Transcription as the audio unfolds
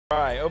All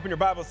right, open your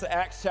Bibles to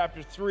Acts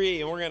chapter 3,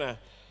 and we're going to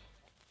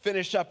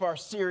finish up our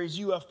series,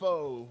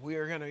 UFO. We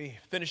are going to be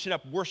finishing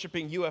up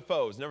worshiping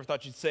UFOs. Never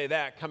thought you'd say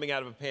that coming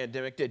out of a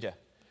pandemic, did you?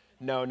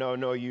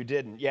 No, you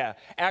didn't. Yeah,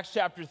 Acts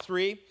chapter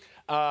 3.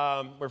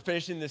 We're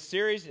finishing this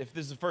series. If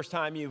this is the first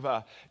time you've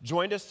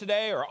joined us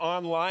today or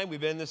online, we've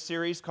been in this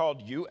series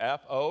called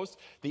UFOs,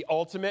 the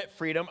Ultimate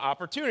Freedom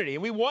Opportunity.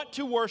 And we want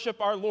to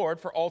worship our Lord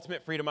for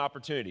ultimate freedom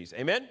opportunities.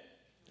 Amen?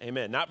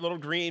 Amen. Not little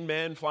green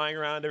men flying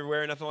around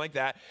everywhere, nothing like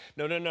that.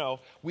 No.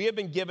 We have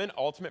been given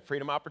ultimate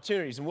freedom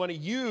opportunities and want to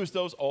use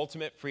those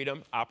ultimate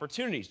freedom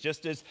opportunities.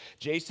 Just as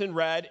Jason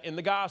read in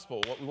the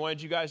gospel, what we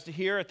wanted you guys to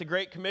hear at the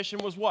Great Commission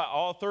was what?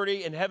 All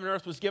authority in heaven and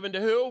earth was given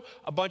to who?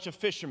 A bunch of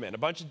fishermen, a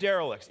bunch of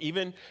derelicts,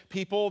 even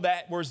people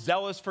that were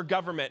zealous for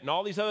government and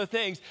all these other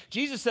things.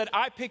 Jesus said,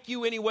 I pick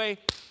you anyway,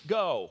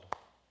 go.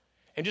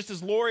 And just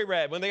as Lori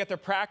read, when they got their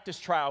practice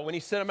trial, when he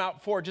sent them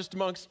out for just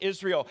amongst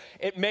Israel,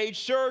 it made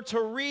sure to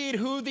read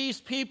who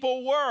these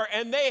people were,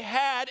 and they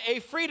had a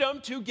freedom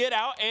to get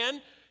out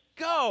and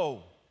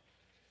go.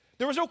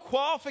 There was no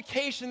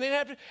qualification. They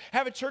didn't have to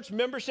have a church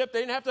membership. They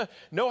didn't have to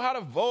know how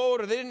to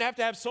vote, or they didn't have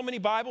to have so many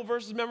Bible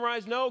verses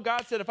memorized. No,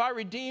 God said, if I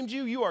redeemed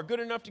you, you are good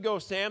enough to go,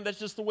 Sam. That's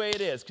just the way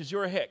it is, because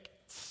you're a hick.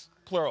 It's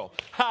plural.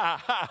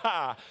 Ha, ha,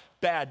 ha.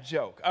 Bad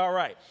joke. All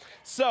right.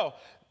 So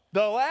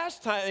the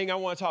last thing I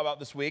want to talk about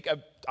this week,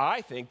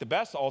 I think the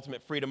best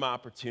ultimate freedom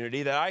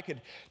opportunity that I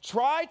could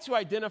try to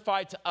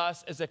identify to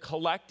us as a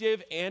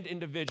collective and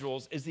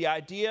individuals is the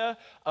idea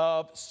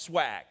of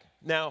swag.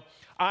 Now,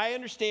 I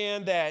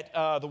understand that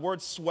the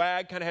word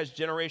swag kind of has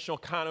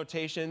generational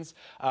connotations.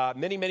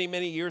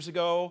 Many years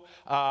ago,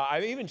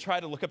 I even tried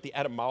to look up the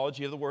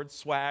etymology of the word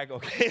swag,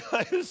 okay?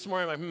 This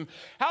morning, I'm like,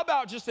 how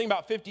about just thinking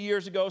about 50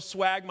 years ago,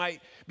 swag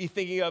might be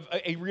thinking of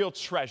a real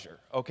treasure,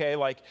 okay?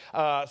 Like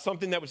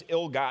something that was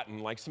ill-gotten,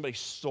 like somebody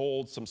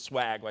stole some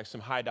swag, like some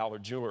high-dollar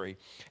jewelry.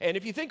 And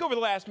if you think over the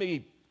last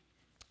maybe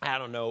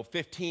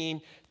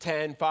 15,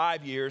 10,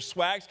 5 years,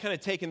 swag's kind of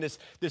taken this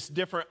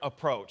different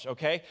approach,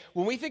 okay?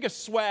 When we think of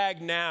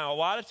swag now, a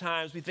lot of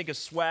times we think of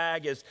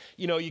swag as,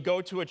 you go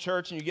to a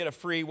church and you get a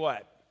free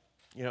what?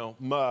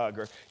 Mug,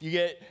 or you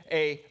get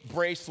a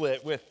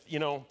bracelet with,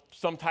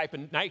 some type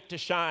of night to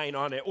shine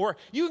on it. Or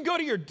you can go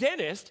to your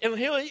dentist and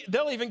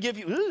they'll even give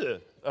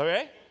you,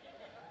 okay?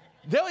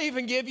 They'll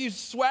even give you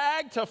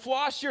swag to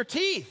floss your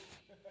teeth.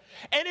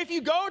 And if you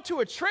go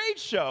to a trade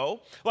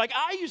show, like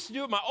I used to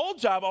do at my old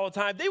job all the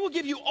time, they will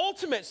give you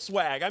ultimate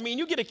swag. I mean,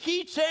 you get a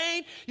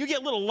keychain, you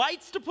get little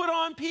lights to put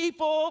on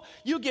people,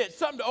 you get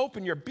something to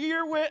open your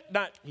beer with.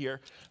 Not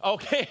here,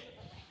 okay.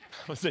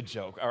 That was a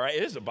joke, all right?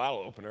 It is a bottle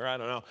opener, I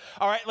don't know.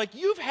 All right, like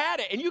you've had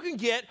it, and you can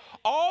get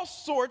all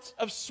sorts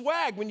of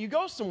swag when you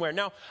go somewhere.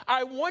 Now,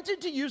 I wanted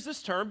to use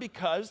this term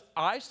because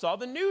I saw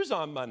the news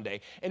on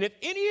Monday. And if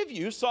any of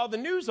you saw the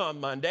news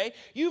on Monday,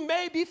 you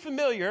may be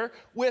familiar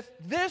with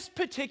this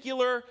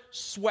particular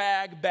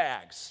swag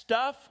bag,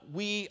 stuff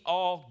we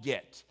all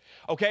get.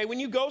 Okay,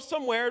 when you go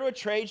somewhere to a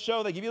trade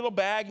show, they give you a little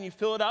bag and you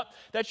fill it up.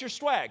 That's your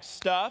swag,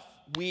 stuff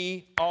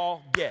we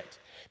all get.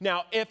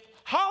 Now, if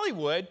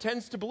Hollywood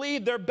tends to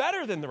believe they're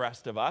better than the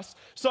rest of us.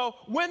 So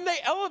when they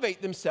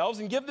elevate themselves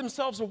and give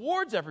themselves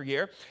awards every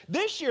year,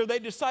 this year they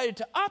decided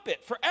to up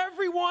it for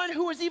everyone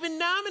who was even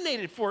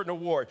nominated for an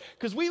award,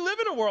 because we live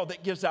in a world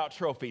that gives out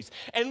trophies.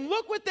 And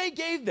look what they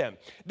gave them.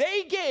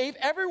 They gave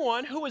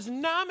everyone who was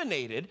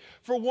nominated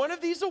for one of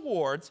these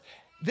awards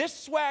this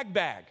swag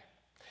bag.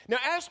 Now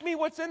ask me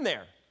what's in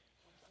there.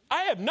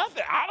 I have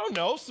nothing. I don't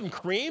know, some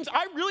creams.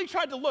 I really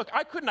tried to look.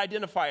 I couldn't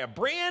identify a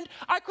brand.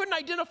 I couldn't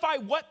identify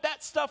what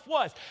that stuff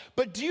was.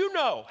 But do you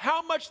know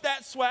how much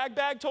that swag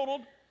bag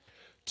totaled?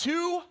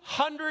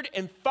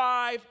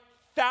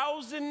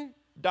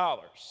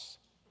 $205,000.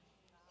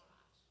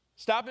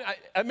 Stop it.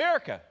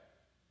 America.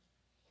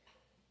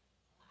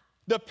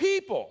 The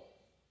people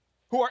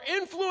who are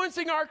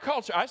influencing our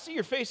culture. I see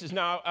your faces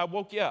now. I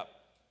woke you up.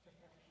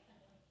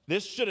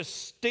 This should have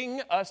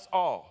stung us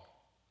all.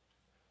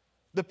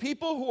 The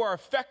people who are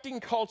affecting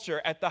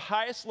culture at the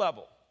highest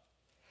level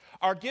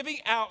are giving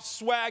out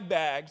swag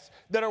bags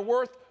that are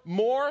worth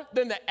more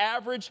than the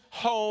average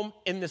home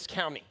in this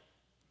county.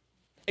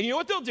 And you know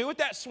what they'll do with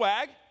that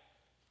swag?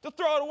 They'll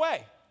throw it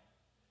away.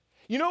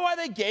 You know why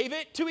they gave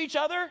it to each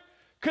other?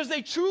 Because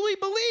they truly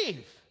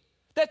believe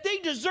that they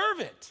deserve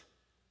it,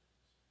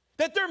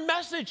 that their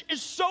message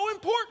is so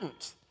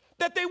important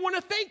that they want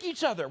to thank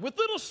each other with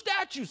little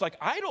statues like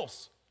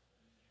idols,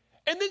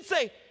 and then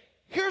say,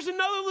 here's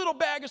another little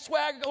bag of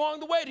swag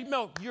along the way to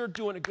know you're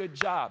doing a good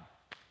job.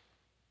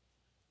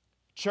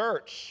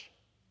 Church,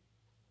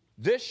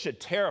 this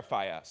should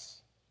terrify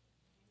us.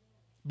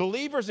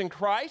 Believers in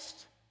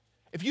Christ,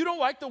 if you don't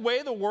like the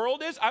way the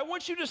world is, I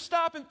want you to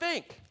stop and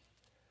think.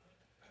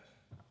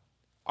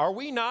 Are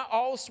we not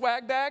all a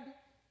swag bag?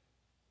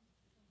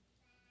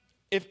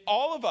 If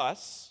all of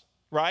us,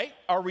 right,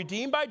 are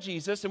redeemed by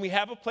Jesus and we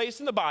have a place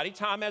in the body.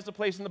 Tom has a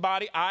place in the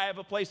body. I have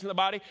a place in the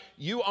body.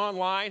 You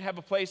online have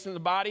a place in the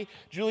body.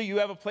 Julie, you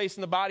have a place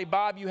in the body.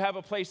 Bob, you have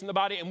a place in the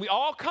body. And we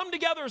all come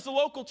together as a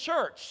local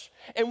church.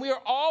 And we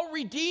are all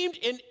redeemed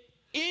in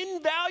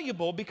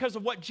invaluable because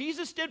of what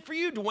Jesus did for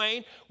you,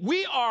 Dwayne.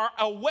 We are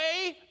a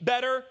way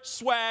better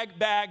swag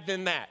bag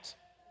than that.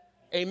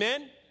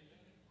 Amen?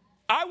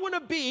 I want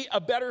to be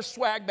a better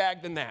swag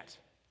bag than that.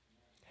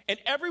 And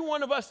every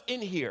one of us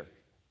in here,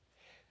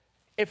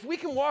 if we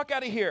can walk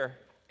out of here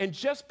and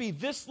just be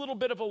this little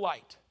bit of a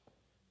light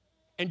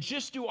and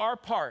just do our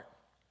part,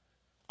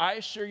 I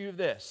assure you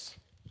this,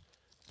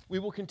 we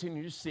will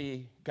continue to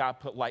see God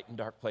put light in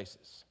dark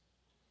places.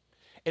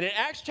 And in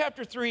Acts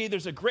chapter 3,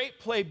 there's a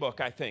great playbook,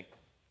 I think,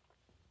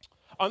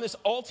 on this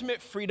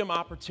ultimate freedom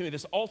opportunity,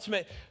 this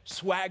ultimate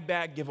swag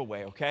bag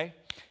giveaway, okay?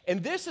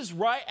 And this is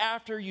right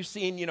after you've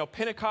seen,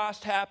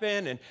 Pentecost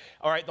happen, and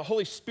all right, the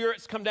Holy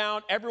Spirit's come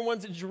down,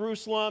 everyone's in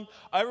Jerusalem,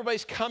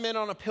 everybody's come in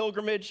on a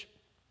pilgrimage.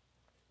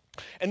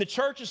 And the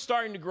church is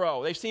starting to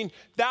grow. They've seen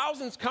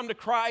thousands come to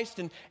Christ,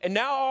 and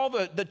now all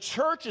the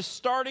church is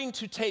starting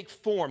to take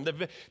form.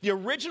 The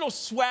original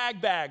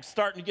swag bags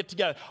starting to get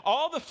together.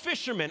 All the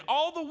fishermen,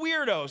 all the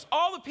weirdos,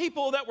 all the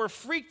people that were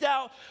freaked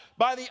out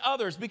by the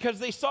others because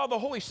they saw the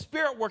Holy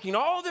Spirit working,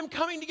 all of them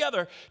coming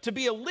together to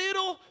be a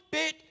little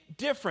bit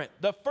different.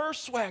 The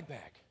first swag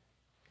bag.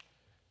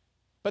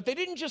 But they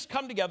didn't just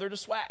come together to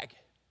swag.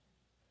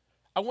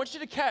 I want you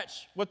to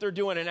catch what they're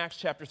doing in Acts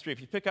chapter 3. If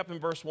you pick up in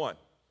verse 1.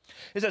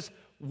 It says,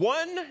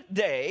 one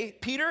day,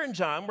 Peter and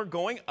John were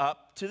going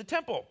up to the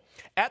temple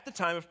at the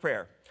time of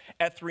prayer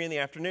at 3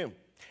 p.m.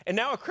 And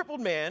now a crippled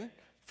man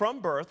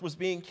from birth was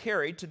being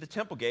carried to the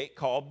temple gate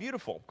called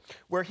Beautiful,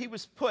 where he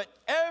was put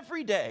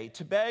every day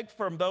to beg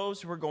from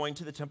those who were going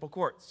to the temple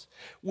courts.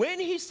 When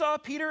he saw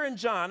Peter and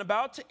John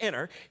about to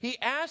enter, he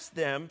asked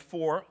them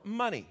for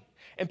money.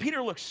 And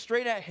Peter looked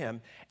straight at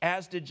him,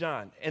 as did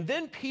John. And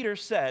then Peter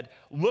said,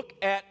 "Look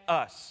at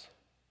us."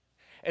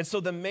 And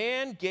so the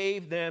man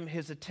gave them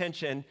his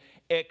attention,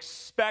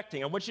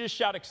 expecting. I want you to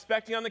shout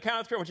expecting on the count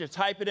of 3. I want you to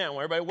type it in. I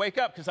want everybody to wake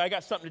up because I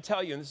got something to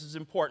tell you, and this is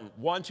important.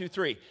 1, 2,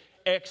 3.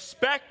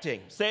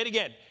 Expecting. Say it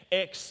again.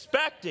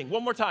 Expecting.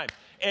 One more time.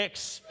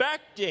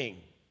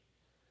 Expecting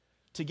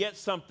to get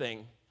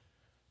something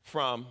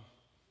from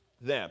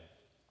them.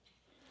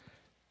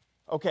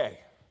 Okay.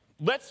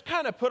 Let's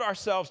kind of put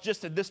ourselves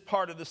just in this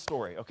part of the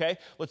story, okay?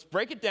 Let's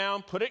break it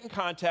down, put it in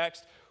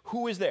context.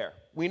 Who is there?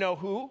 We know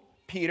who.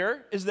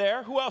 Peter is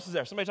there. Who else is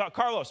there? Somebody talk.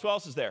 Carlos, who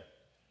else is there?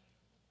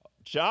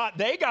 John.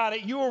 They got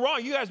it. You were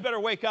wrong. You guys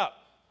better wake up.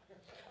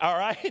 All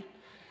right?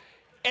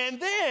 And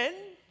then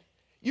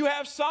you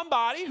have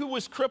somebody who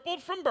was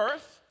crippled from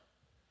birth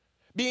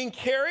being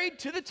carried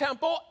to the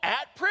temple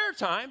at prayer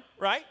time,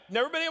 right?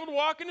 Never been able to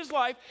walk in his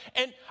life.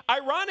 And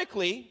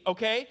ironically,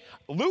 okay,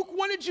 Luke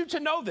wanted you to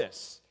know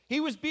this. He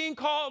was being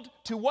called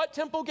to what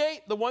temple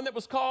gate? The one that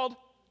was called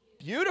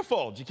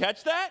Beautiful. Did you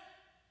catch that?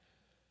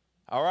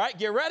 All right,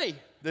 get ready.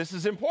 This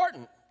is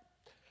important.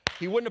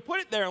 He wouldn't have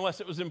put it there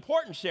unless it was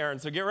important, Sharon,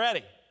 so get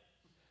ready.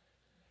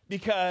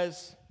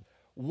 Because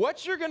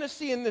what you're going to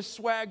see in this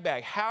swag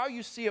bag, how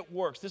you see it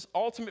works, this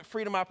ultimate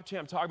freedom opportunity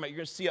I'm talking about, you're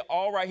going to see it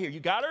all right here. You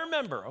got to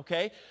remember,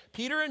 okay,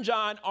 Peter and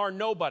John are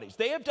nobodies.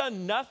 They have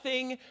done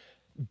nothing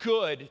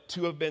good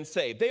to have been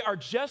saved. They are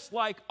just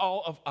like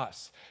all of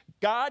us.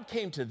 God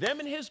came to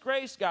them in his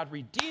grace. God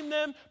redeemed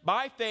them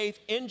by faith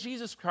in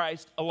Jesus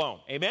Christ alone.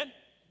 Amen?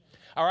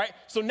 All right,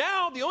 so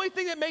now the only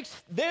thing that makes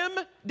them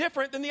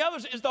different than the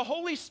others is the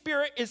Holy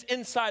Spirit is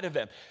inside of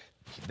them.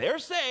 They're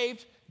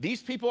saved,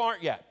 these people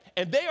aren't yet.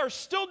 And they are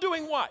still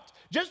doing what?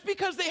 Just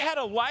because they had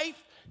a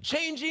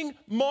life-changing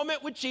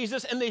moment with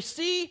Jesus and they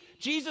see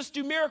Jesus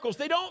do miracles,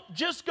 they don't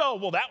just go,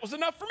 well, that was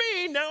enough for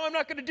me, now I'm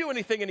not going to do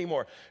anything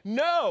anymore.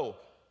 No.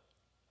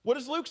 What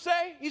does Luke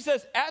say? He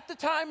says, at the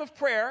time of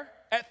prayer,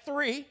 at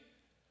 3,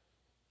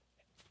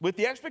 with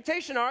the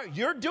expectation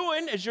you're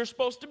doing as you're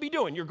supposed to be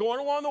doing. You're going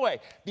along the way.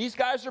 These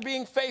guys are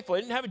being faithful.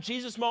 They didn't have a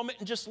Jesus moment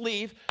and just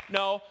leave.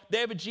 No, they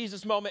have a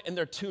Jesus moment and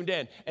they're tuned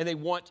in and they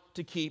want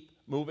to keep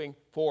moving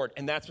forward.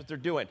 And that's what they're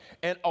doing.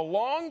 And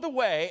along the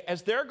way,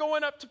 as they're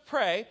going up to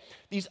pray,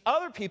 these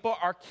other people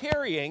are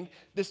carrying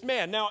this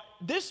man. Now,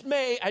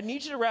 I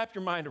need you to wrap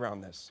your mind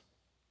around this.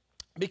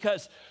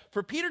 Because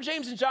for Peter,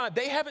 James, and John,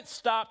 they haven't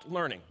stopped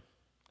learning.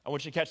 I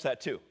want you to catch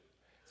that too.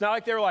 It's not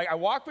like they were like, I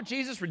walk with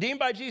Jesus, redeemed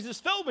by Jesus,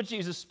 filled with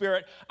Jesus'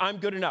 Spirit, I'm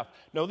good enough.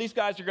 No, these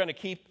guys are going to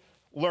keep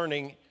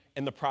learning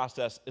in the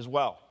process as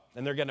well.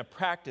 And they're going to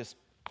practice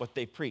what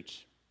they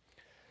preach.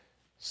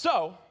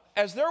 So,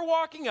 as they're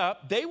walking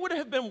up, they would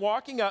have been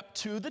walking up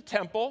to the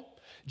temple,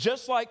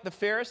 just like the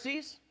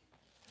Pharisees,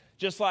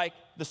 just like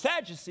the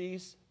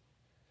Sadducees,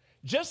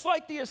 just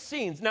like the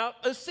Essenes. Now,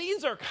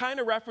 Essenes are kind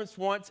of referenced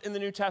once in the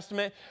New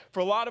Testament. For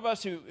a lot of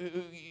us who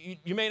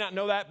you may not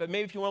know that, but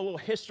maybe if you want a little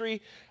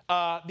history,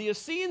 the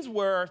Essenes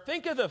were,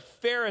 think of the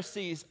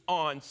Pharisees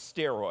on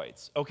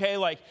steroids, okay?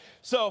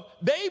 So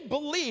they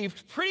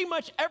believed pretty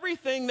much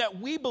everything that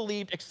we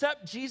believed,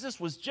 except Jesus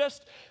was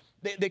just,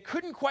 they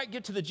couldn't quite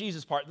get to the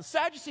Jesus part. The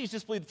Sadducees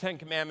just believed the Ten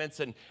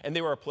Commandments, and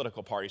they were a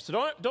political party.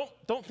 So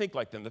don't think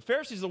like them. The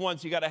Pharisees are the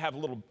ones you got to have a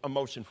little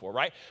emotion for,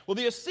 right? Well,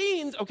 the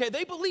Essenes, okay,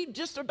 they believed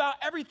just about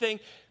everything,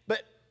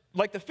 but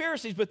like the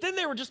Pharisees, but then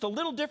they were just a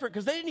little different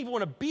because they didn't even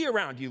want to be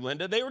around you,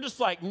 Linda. They were just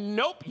like,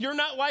 nope, you're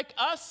not like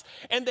us.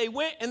 And they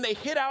went and they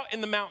hid out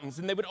in the mountains,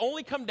 and they would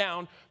only come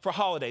down for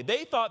holiday.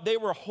 They thought they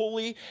were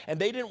holy, and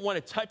they didn't want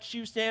to touch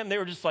you, Sam. They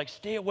were just like,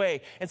 stay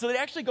away. And so they'd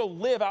actually go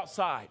live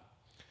outside.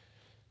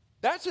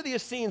 That's who the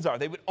Essenes are.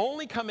 They would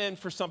only come in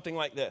for something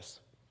like this.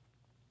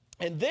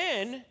 And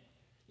then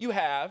you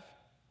have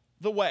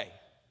the way.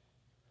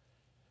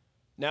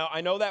 Now,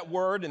 I know that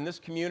word in this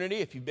community,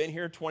 if you've been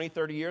here 20,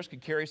 30 years, could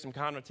carry some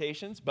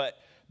connotations, but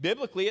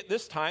biblically at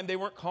this time, they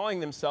weren't calling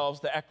themselves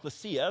the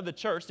ecclesia, the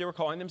church, they were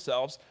calling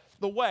themselves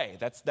the way.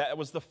 That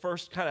was the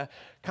first kind of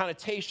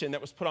connotation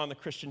that was put on the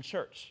Christian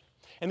church.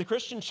 And the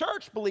Christian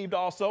church believed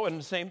also in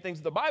the same things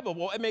of the Bible.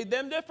 Well, it made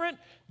them different.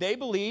 They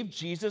believed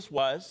Jesus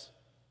was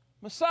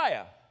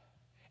Messiah.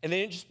 And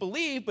they didn't just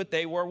believe, but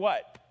they were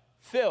what?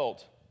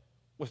 Filled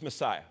with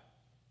Messiah.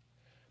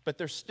 But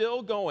they're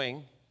still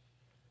going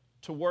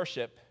to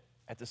worship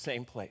at the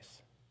same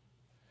place.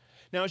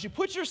 Now, as you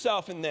put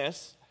yourself in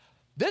this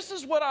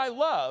is what I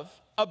love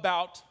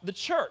about the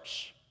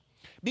church.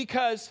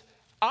 Because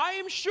I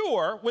am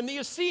sure when the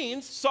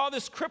Essenes saw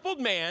this crippled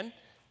man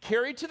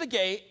carried to the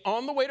gate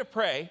on the way to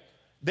pray,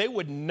 they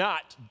would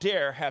not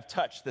dare have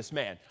touched this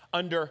man.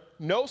 Under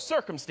no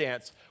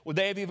circumstance would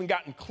they have even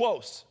gotten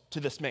close to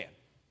this man.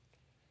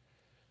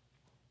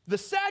 The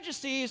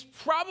Sadducees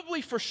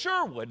probably for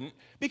sure wouldn't,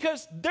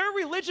 because their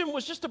religion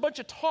was just a bunch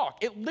of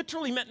talk. It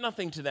literally meant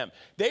nothing to them.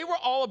 They were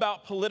all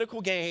about political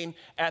gain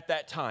at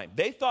that time.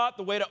 They thought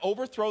the way to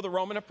overthrow the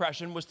Roman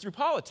oppression was through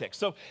politics.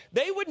 So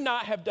they would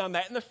not have done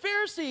that. And the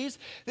Pharisees,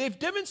 they've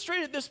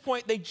demonstrated at this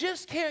point, they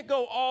just can't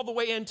go all the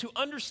way in to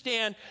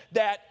understand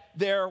that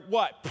their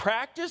what?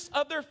 Practice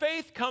of their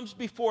faith comes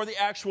before the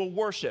actual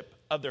worship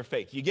of their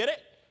faith. You get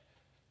it?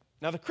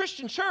 Now the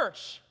Christian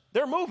church,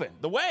 they're moving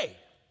the way.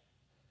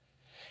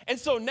 And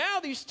so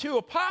now these two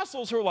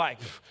apostles are like,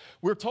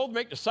 we're told to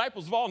make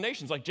disciples of all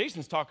nations, like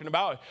Jason's talking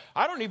about.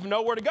 I don't even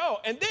know where to go.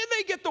 And then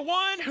they get the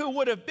one who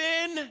would have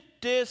been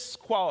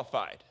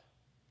disqualified.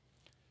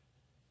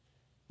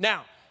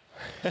 Now,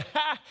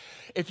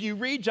 if you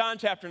read John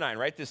chapter 9,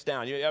 write this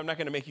down. I'm not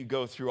going to make you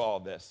go through all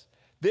of this.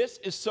 This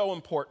is so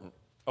important,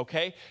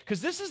 okay?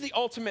 Because this is the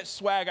ultimate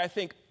swag I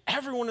think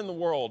everyone in the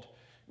world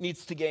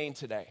needs to gain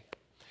today.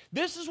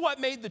 This is what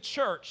made the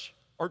church,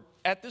 or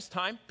at this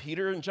time,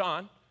 Peter and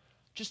John,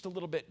 just a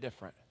little bit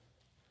different.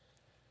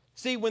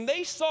 See, when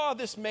they saw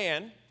this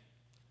man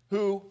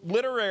who,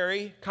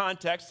 literary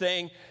context,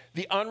 saying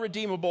the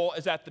unredeemable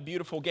is at the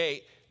beautiful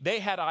gate, they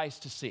had eyes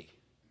to see.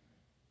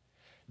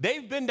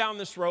 They've been down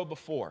this road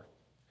before.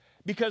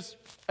 Because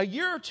a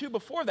year or two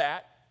before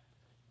that,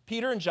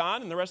 Peter and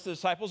John and the rest of the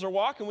disciples are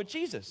walking with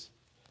Jesus.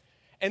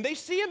 And they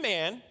see a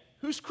man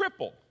who's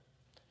crippled.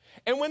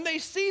 And when they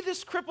see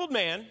this crippled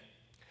man,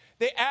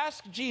 they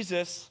ask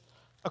Jesus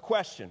a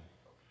question.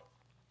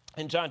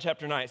 In John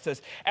chapter 9, it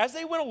says, as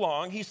they went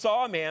along, he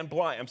saw a man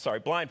blind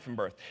from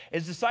birth.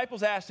 His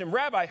disciples asked him,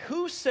 Rabbi,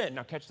 who sinned?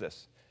 Now catch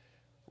this.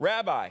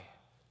 Rabbi,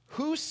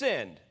 who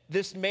sinned,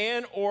 this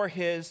man or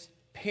his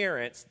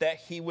parents, that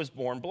he was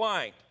born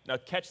blind? Now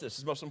catch this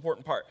is the most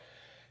important part.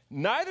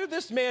 Neither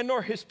this man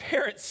nor his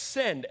parents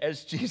sinned,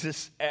 as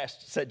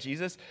said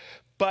Jesus,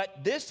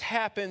 but this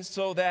happened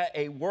so that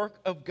a work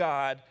of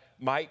God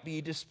might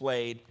be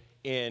displayed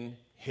in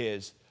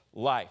his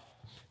life.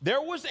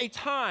 There was a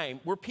time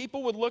where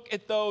people would look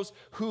at those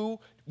who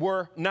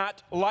were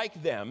not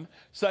like them,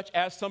 such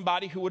as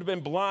somebody who would have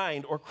been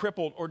blind or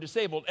crippled or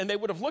disabled, and they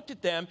would have looked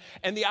at them,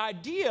 and the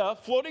idea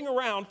floating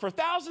around for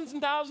thousands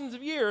and thousands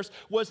of years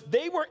was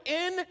they were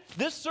in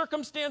this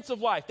circumstance of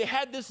life. They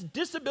had this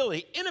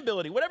disability,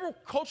 inability, whatever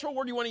cultural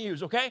word you want to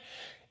use, okay?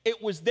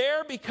 It was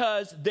there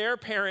because their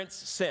parents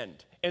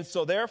sinned, and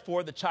so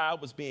therefore the child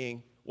was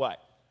being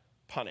what?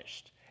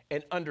 Punished.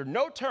 And under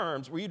no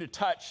terms were you to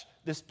touch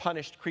this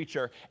punished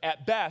creature.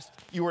 At best,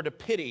 you were to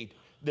pity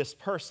this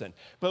person.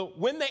 But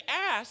when they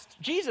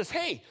asked Jesus,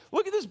 hey,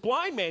 look at this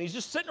blind man. He's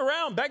just sitting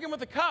around begging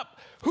with a cup.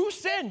 Who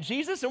sinned,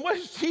 Jesus? And what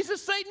does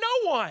Jesus say?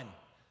 No one.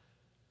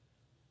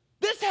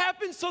 This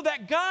happens so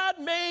that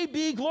God may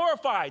be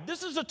glorified.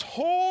 This is a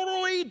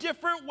totally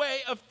different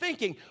way of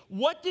thinking.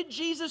 What did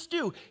Jesus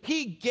do?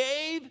 He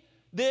gave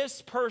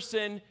this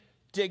person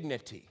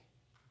dignity.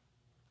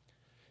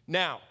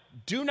 Now,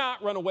 do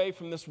not run away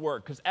from this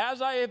word, because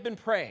as I have been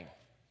praying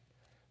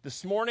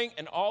this morning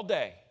and all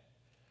day,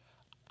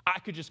 I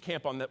could just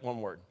camp on that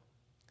one word,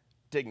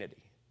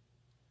 dignity.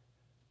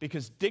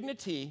 Because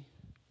dignity,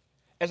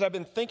 as I've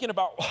been thinking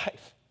about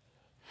life,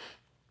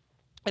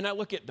 and I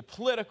look at the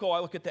political, I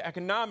look at the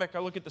economic, I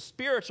look at the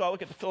spiritual, I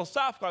look at the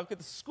philosophical, I look at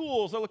the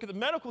schools, I look at the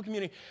medical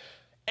community,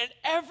 and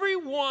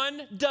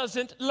everyone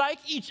doesn't like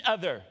each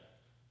other.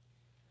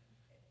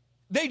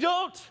 They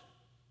don't.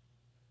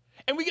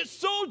 And we get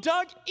so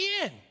dug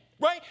in,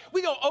 right?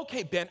 We go,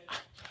 okay, Ben,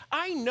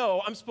 I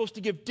know I'm supposed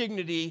to give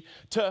dignity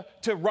to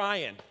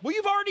Ryan. Well,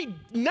 you've already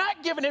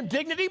not given him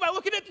dignity by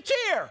looking at the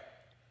chair.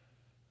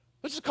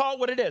 Let's just call it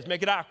what it is,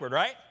 make it awkward,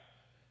 right?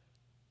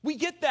 We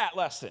get that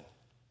lesson.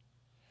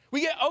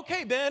 We get,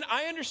 okay, Ben,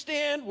 I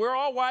understand. We're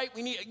all white.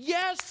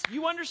 Yes,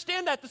 you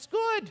understand that. That's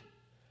good.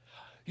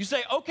 You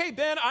say, okay,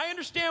 Ben, I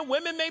understand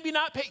women maybe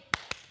not pay.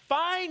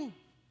 Fine.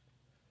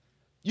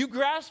 You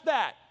grasp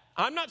that.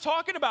 I'm not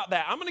talking about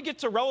that. I'm going to get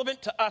to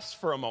relevant to us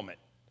for a moment.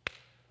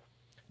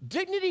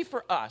 Dignity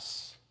for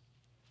us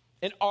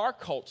in our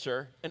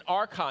culture, in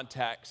our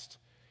context,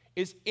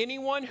 is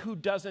anyone who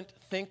doesn't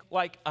think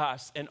like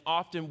us, and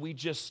often we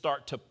just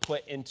start to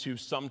put into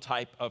some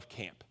type of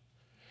camp.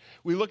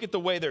 We look at the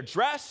way they're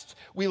dressed.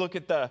 We look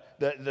at the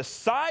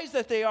size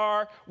that they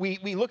are. We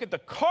look at the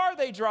car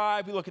they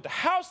drive. We look at the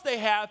house they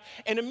have,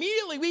 and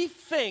immediately we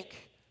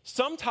think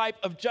some type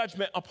of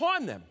judgment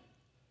upon them.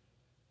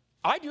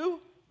 I do.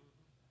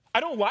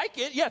 I don't like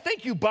it. Yeah,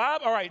 thank you,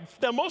 Bob. All right,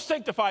 the most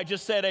sanctified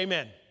just said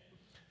amen.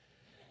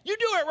 You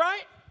do it,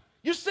 right?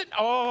 You sit,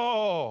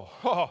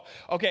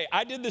 okay,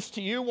 I did this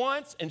to you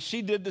once, and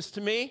she did this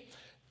to me.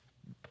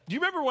 Do you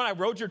remember when I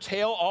rode your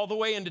tail all the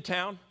way into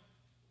town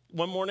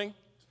one morning?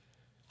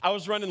 I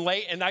was running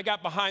late, and I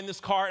got behind this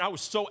car, and I was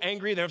so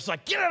angry that I was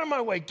like, get out of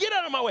my way, get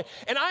out of my way.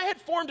 And I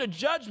had formed a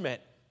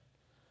judgment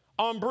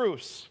on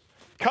Bruce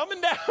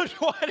coming down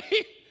 20,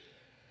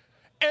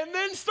 and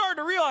then started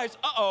to realize,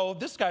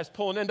 this guy's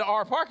pulling into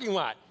our parking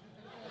lot.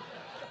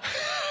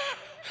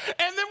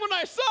 And then when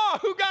I saw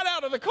who got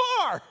out of the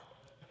car,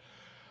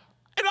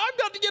 and I'm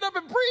about to get up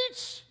and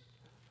preach,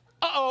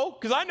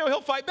 because I know he'll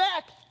fight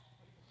back.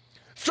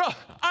 So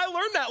I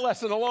learned that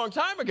lesson a long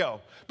time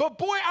ago. But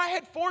boy, I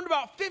had formed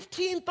about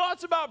 15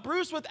 thoughts about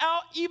Bruce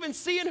without even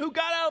seeing who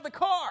got out of the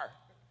car.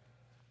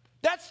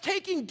 That's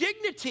taking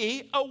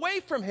dignity away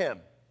from him.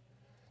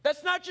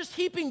 That's not just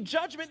heaping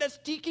judgment, that's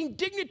taking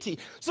dignity.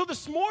 So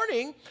this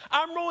morning,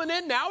 I'm rolling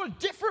in now a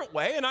different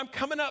way, and I'm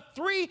coming up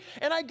 3,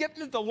 and I get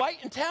into the light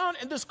in town,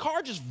 and this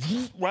car just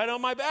right on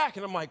my back.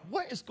 And I'm like,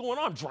 what is going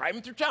on? I'm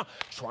driving through town,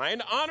 trying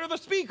to honor the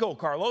speed code,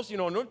 Carlos. You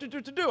know what to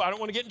do. I don't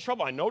want to get in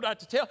trouble. I know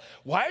not to tail.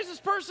 Why is this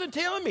person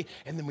tailing me?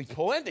 And then we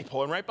pull in. They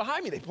pull in right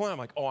behind me. They pull in. I'm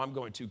like, I'm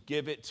going to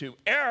give it to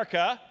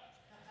Erica.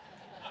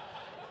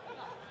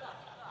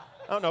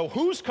 I don't know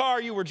whose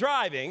car you were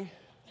driving,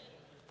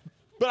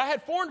 but I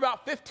had formed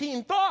about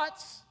 15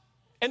 thoughts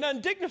and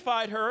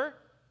undignified her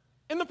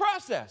in the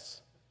process.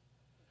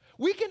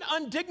 We can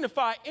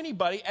undignify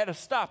anybody at a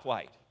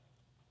stoplight.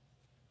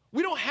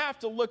 We don't have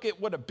to look at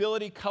what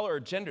ability, color,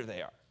 or gender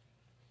they are.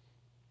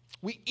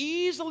 We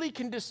easily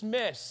can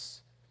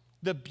dismiss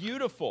the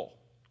beautiful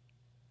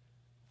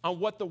on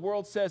what the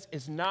world says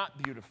is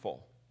not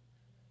beautiful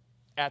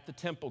at the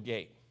temple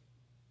gate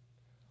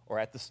or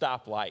at the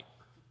stoplight.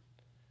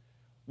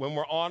 When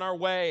we're on our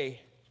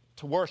way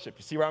to worship.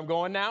 You see where I'm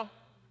going now?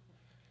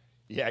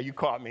 Yeah, you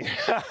caught me.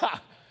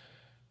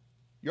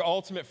 Your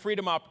ultimate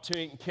freedom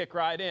opportunity can kick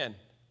right in.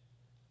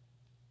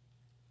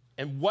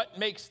 And what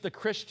makes the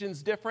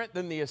Christians different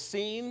than the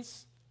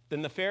Essenes,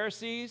 than the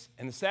Pharisees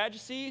and the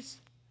Sadducees?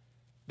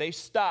 They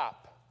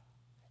stop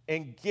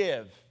and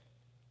give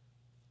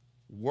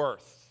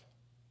worth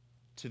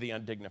to the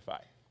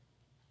undignified.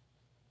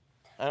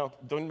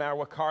 Doesn't matter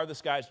what car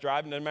this guy's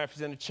driving, doesn't matter if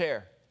he's in a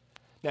chair.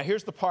 Now,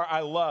 here's the part I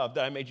love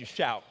that I made you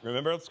shout.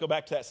 Remember? Let's go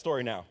back to that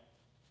story now.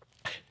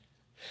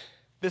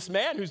 This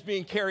man who's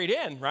being carried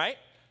in, right?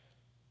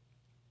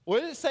 What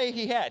did it say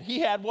he had? He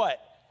had what?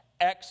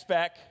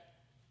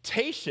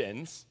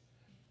 Expectations,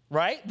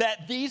 right?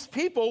 That these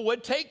people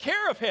would take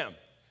care of him.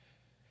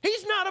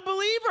 He's not a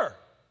believer.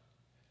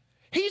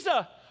 He's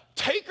a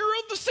taker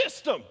of the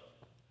system.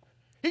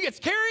 He gets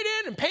carried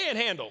in and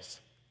panhandles.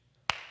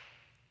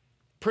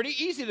 Pretty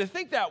easy to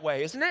think that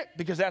way, isn't it?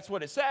 Because that's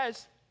what it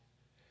says.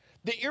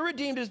 The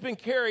irredeemed has been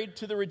carried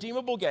to the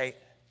redeemable gate,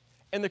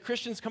 and the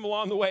Christians come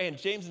along the way, and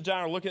James and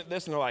John are looking at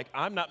this, and they're like,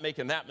 I'm not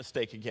making that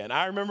mistake again.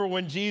 I remember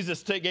when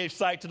Jesus gave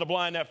sight to the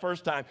blind that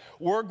first time.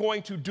 We're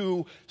going to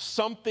do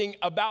something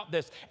about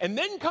this. And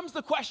then comes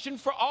the question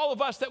for all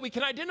of us that we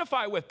can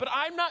identify with, but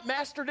I'm not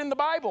mastered in the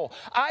Bible.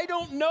 I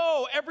don't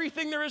know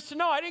everything there is to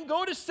know. I didn't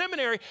go to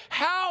seminary.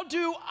 How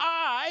do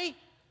I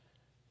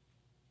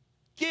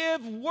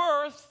give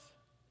worth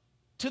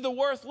to the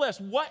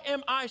worthless? What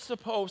am I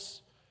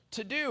supposed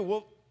to do?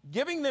 Well,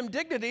 giving them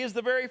dignity is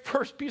the very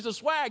first piece of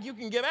swag you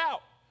can give out.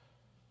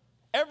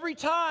 Every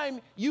time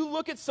you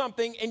look at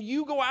something and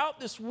you go out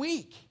this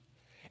week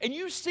and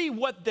you see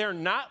what they're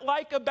not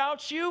like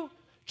about you,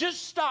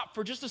 just stop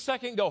for just a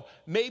second and go,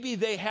 maybe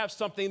they have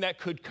something that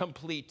could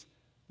complete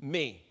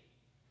me.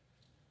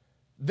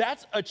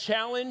 That's a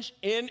challenge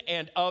in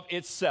and of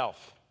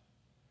itself.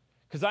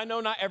 Because I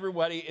know not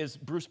everybody is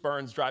Bruce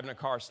Burns driving a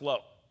car slow.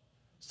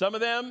 Some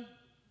of them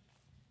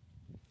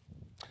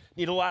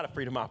need a lot of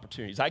freedom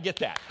opportunities. I get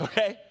that,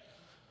 okay?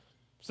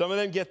 Some of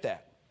them get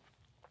that.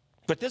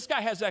 But this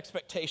guy has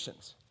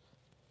expectations.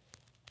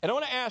 And I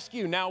want to ask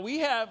you, now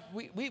we got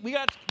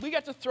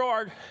to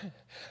throw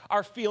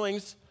our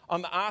feelings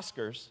on the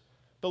Oscars,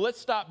 but let's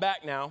stop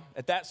back now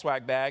at that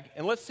swag bag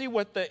and let's see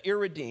what the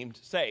irredeemed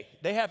say.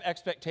 They have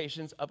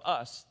expectations of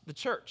us, the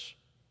church,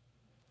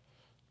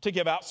 to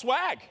give out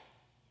swag,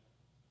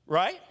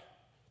 right?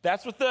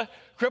 That's what the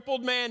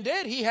crippled man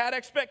did. He had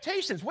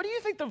expectations. What do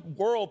you think the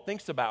world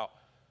thinks about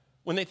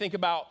when they think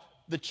about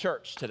the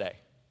church today?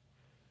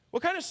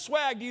 What kind of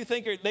swag do you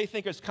think they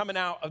think is coming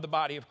out of the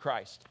body of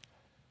Christ?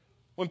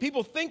 When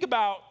people think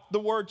about the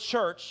word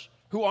church,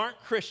 who aren't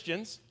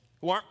Christians,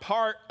 who aren't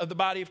part of the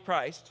body of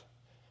Christ,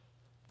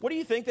 what do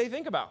you think they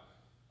think about?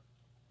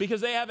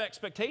 Because they have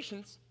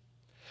expectations.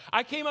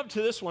 I came up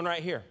to this one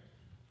right here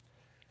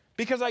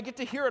because I get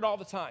to hear it all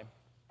the time.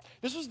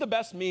 This was the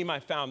best meme I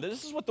found.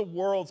 This is what the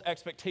world's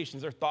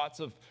expectations or thoughts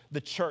of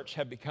the church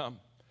have become.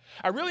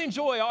 I really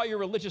enjoy all your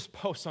religious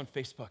posts on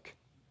Facebook.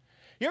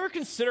 You ever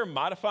consider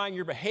modifying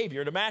your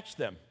behavior to match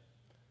them?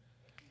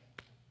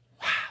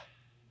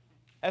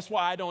 That's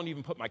why I don't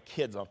even put my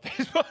kids on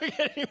Facebook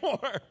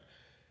anymore.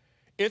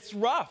 It's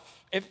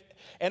rough.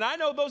 And I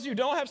know those of you who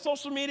don't have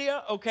social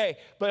media, okay,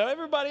 but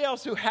everybody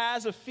else who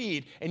has a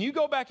feed, and you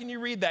go back and you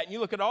read that and you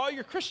look at all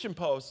your Christian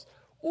posts,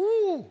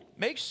 ooh,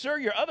 make sure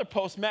your other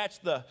posts match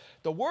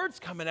the words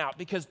coming out,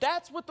 because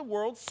that's what the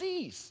world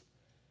sees.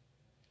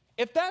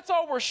 If that's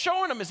all we're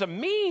showing them is a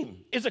meme,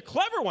 is a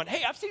clever one.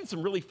 Hey, I've seen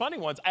some really funny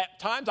ones. At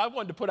times I've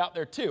wanted to put out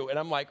there too, and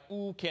I'm like,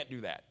 ooh, can't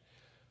do that.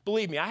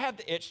 Believe me, I have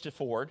the itch to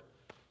forward,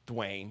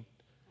 Dwayne.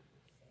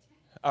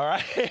 All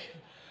right?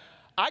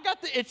 I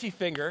got the itchy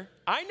finger.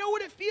 I know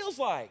what it feels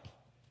like.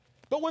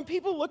 But when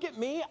people look at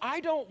me, I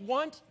don't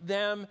want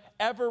them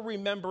ever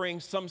remembering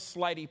some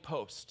slighty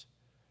post.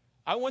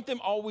 I want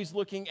them always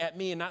looking at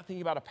me and not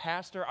thinking about a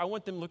pastor. I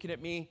want them looking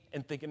at me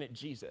and thinking at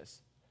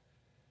Jesus.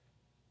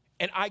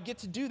 And I get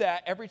to do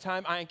that every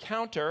time I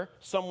encounter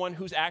someone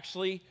who's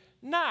actually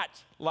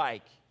not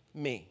like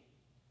me.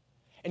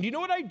 And you know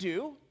what I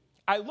do?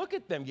 I look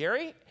at them,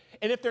 Gary,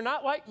 and if they're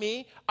not like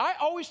me, I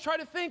always try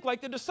to think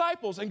like the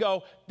disciples and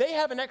go, they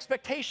have an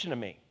expectation of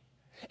me.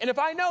 And if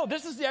I know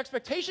this is the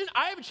expectation,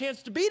 I have a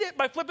chance to beat it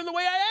by flipping the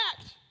way I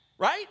act,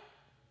 right?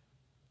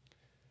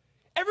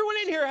 Everyone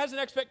in here has an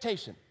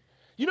expectation.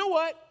 You know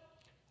what?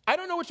 I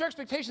don't know what your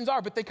expectations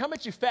are, but they come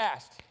at you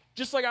fast.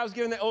 Just like I was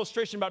giving the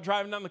illustration about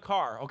driving down the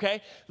car,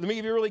 okay? Let me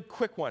give you a really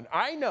quick one.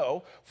 I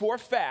know for a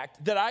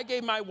fact that I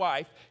gave my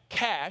wife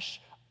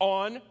cash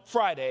on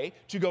Friday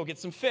to go get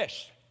some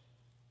fish.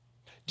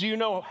 Do you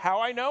know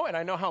how I know, and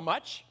I know how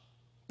much?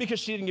 Because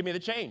she didn't give me the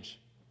change.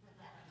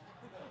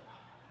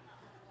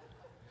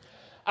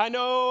 I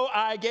know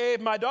I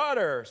gave my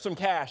daughter some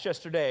cash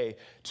yesterday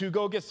to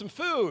go get some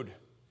food.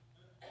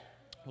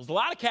 It was a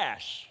lot of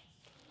cash.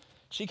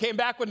 She came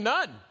back with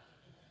none.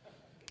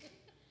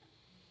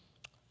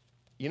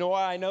 You know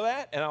why I know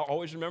that? And I'll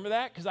always remember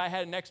that? Because I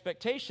had an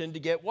expectation to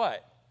get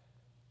what?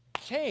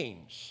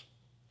 Change.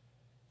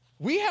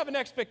 We have an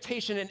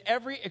expectation in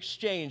every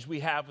exchange we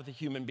have with a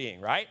human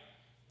being, right?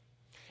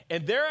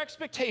 And their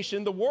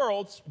expectation, the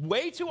world's,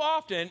 way too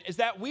often, is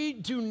that we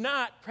do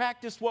not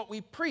practice what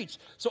we preach.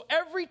 So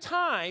every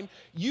time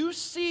you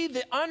see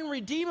the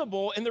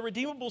unredeemable in the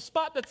redeemable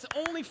spot, that's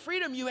the only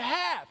freedom you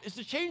have, is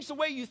to change the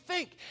way you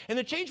think. And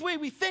the change the way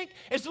we think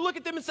is to look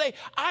at them and say,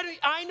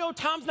 I know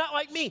Tom's not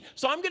like me,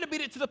 so I'm going to beat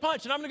it to the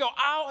punch. And I'm going to go,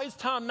 how is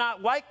Tom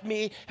not like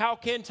me? How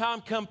can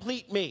Tom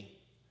complete me?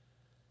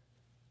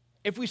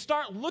 If we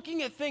start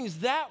looking at things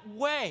that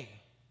way,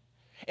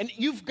 and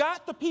you've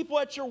got the people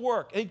at your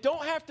work. They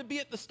don't have to be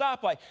at the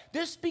stoplight.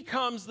 This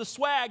becomes the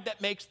swag that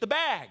makes the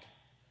bag.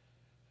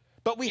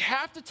 But we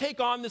have to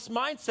take on this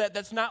mindset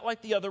that's not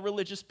like the other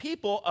religious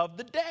people of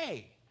the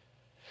day.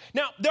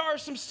 Now, there are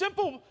some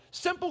simple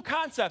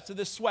concepts of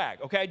this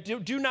swag, okay?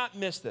 Do not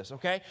miss this,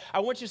 okay? I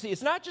want you to see,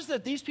 it's not just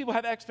that these people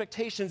have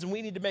expectations and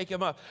we need to make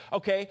them up,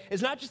 okay?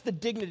 It's not just the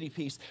dignity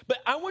piece. But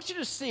I want you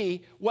to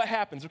see what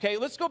happens, okay?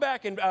 Let's go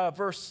back in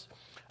verse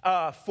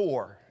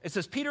 4. It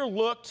says, Peter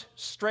looked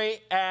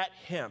straight at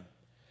him,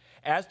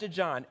 as did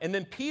John. And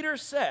then Peter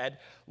said,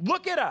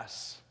 look at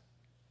us.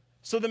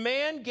 So the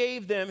man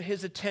gave them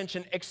his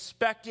attention,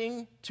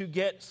 expecting to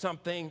get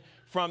something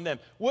from them.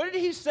 What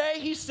did he say?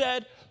 He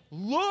said,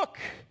 look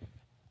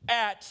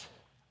at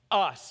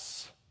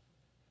us.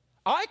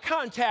 Eye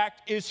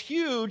contact is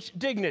huge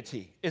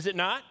dignity, is it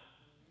not?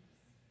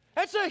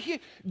 That's a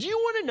huge. Do you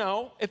want to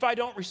know if I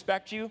don't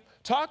respect you?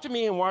 Talk to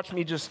me and watch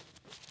me just.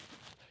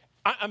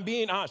 I'm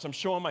being honest. I'm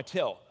showing my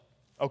till,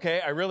 okay?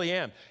 I really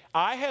am.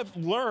 I have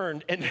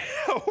learned, and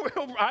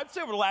I'd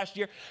say over the last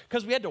year,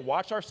 because we had to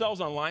watch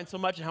ourselves online so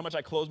much and how much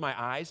I close my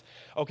eyes,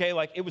 okay?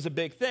 Like, it was a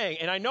big thing.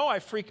 And I know I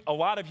freak a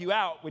lot of you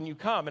out when you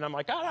come, and I'm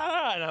like,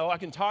 and I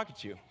can talk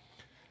at you.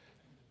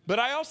 But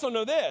I also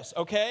know this,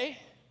 okay?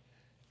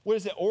 What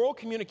is it? Oral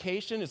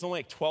communication is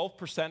only like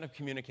 12% of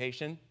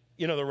communication.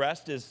 You know, the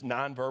rest is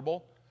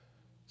nonverbal.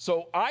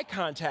 So eye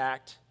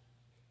contact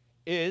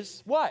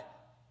is what?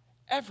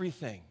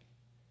 Everything.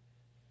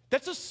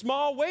 That's a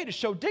small way to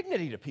show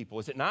dignity to people,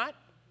 is it not?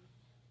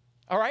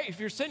 All right, if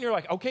you're sitting here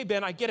like, okay,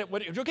 Ben, I get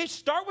it. Okay,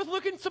 start with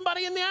looking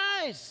somebody in the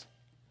eyes.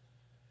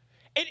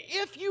 And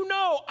if you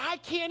know I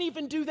can't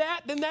even do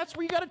that, then that's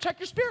where you got to check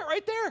your spirit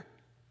right there.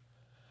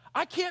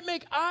 I can't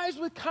make eyes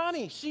with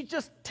Connie. She's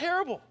just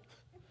terrible.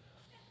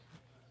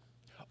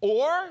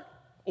 Or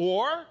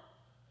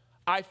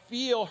I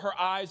feel her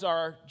eyes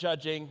are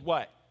judging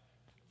what?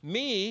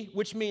 Me,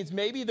 which means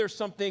maybe there's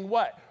something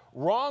what?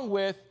 Wrong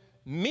with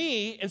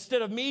me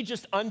instead of me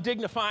just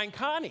undignifying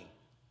Connie.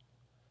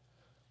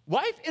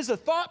 Life is a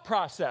thought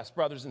process,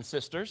 brothers and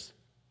sisters.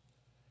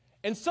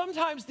 And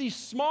sometimes these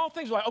small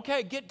things are like,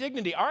 okay, get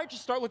dignity. All right,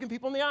 just start looking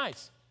people in the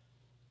eyes.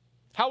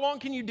 How long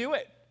can you do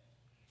it?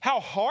 How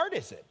hard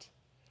is it?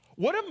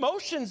 What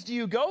emotions do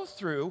you go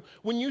through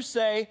when you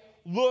say,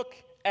 look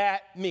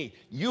at me?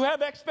 You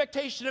have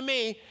expectation of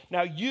me,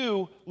 now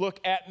you look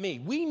at me.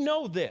 We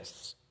know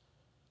this,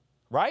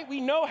 right? We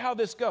know how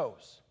this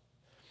goes.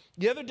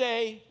 The other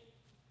day,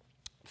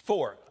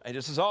 and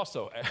this is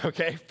also,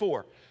 okay,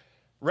 4.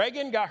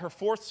 Reagan got her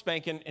 4th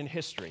spanking in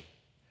history.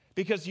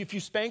 Because if you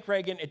spank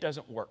Reagan, it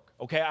doesn't work,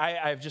 okay?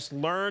 I've just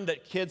learned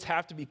that kids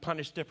have to be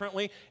punished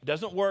differently. It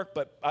doesn't work,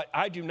 but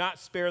I do not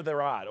spare the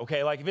rod,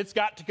 okay? Like if it's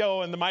got to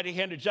go and the mighty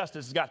hand of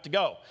justice has got to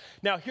go.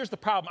 Now, here's the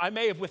problem. I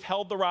may have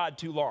withheld the rod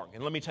too long,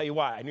 and let me tell you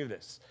why I knew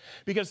this.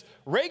 Because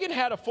Reagan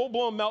had a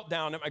full-blown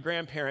meltdown at my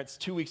grandparents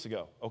 2 weeks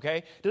ago,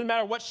 okay? Doesn't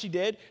matter what she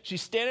did.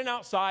 She's standing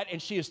outside,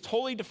 and she is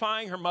totally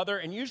defying her mother,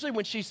 and usually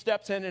when she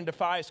steps in and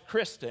defies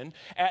Kristen,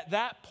 at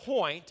that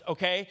point,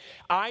 okay,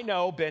 I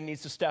know Ben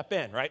needs to step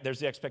in, right? There's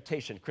the expectation.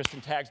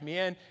 Kristen tags me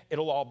in,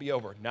 it'll all be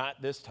over.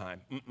 Not this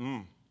time.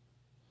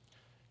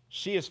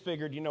 She has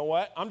figured, you know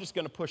what? I'm just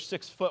going to push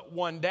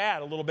 6'1"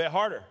 dad a little bit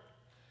harder.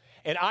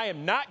 And I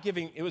am not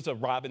giving, it was a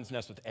robin's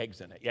nest with eggs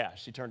in it. Yeah,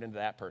 she turned into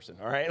that person,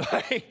 all right?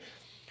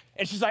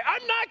 And she's like,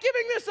 I'm not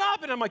giving this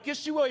up. And I'm like,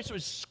 yes, you will. She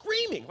was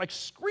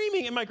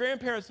screaming in my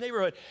grandparents'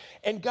 neighborhood.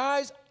 And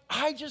guys,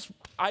 I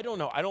don't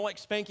know. I don't like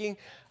spanking.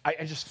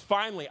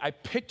 I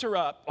picked her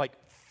up like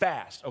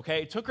fast,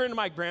 okay? Took her into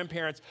my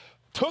grandparents',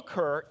 took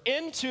her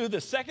into the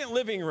second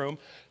living room,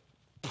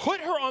 put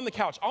her on the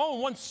couch, all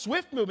in one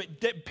swift movement.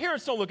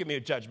 Parents, don't look at me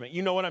with judgment.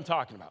 You know what I'm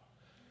talking about.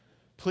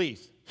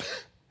 Please.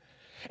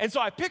 And so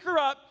I pick her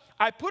up,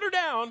 I put her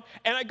down,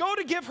 and I go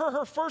to give her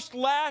her first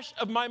lash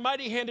of my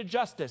mighty hand of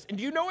justice. And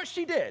do you know what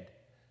she did?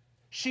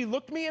 She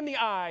looked me in the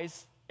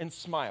eyes and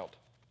smiled.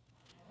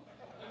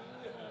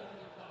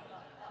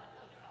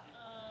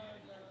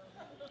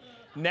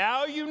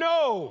 Now you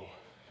know.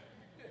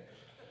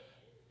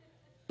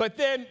 But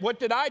then what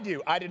did I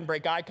do? I didn't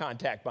break eye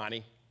contact,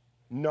 Bonnie.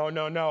 No.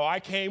 I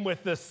came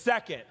with the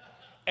 2nd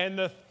and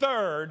the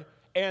 3rd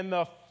and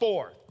the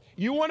 4th.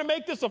 You want to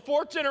make this a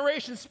 4th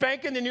generation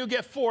spanking, then you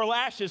get 4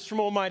 lashes from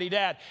Almighty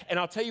Dad. And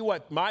I'll tell you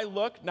what, my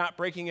look not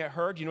breaking at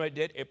her, do you know what it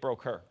did? It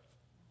broke her.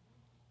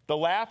 The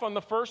laugh on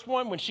the first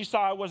one, when she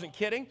saw I wasn't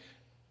kidding,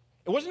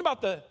 it wasn't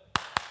about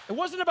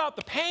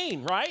the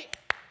pain, right?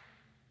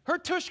 Her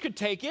tush could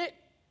take it.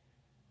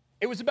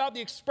 It was about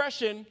the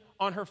expression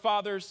on her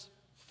father's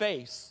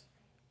face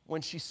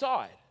when she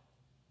saw it.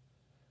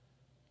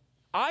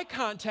 Eye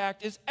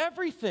contact is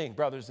everything,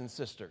 brothers and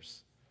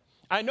sisters.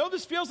 I know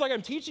this feels like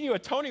I'm teaching you a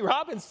Tony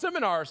Robbins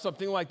seminar or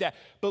something like that,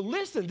 but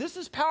listen, this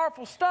is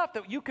powerful stuff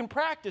that you can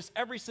practice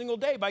every single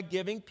day by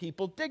giving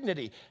people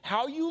dignity.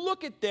 How you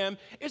look at them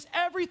is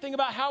everything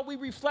about how we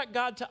reflect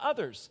God to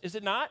others, is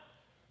it not?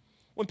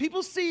 When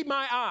people see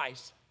my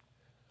eyes,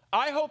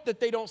 I hope that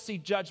they don't see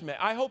judgment.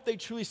 I hope they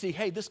truly see,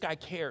 hey, this guy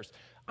cares.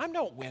 I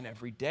don't win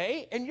every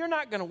day, and you're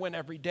not going to win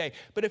every day.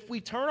 But if we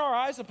turn our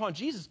eyes upon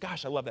Jesus,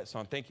 gosh, I love that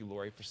song. Thank you,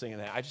 Lori, for singing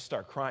that. I just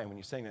start crying when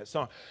you sing that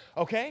song.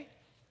 Okay?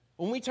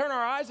 When we turn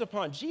our eyes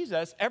upon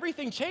Jesus,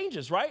 everything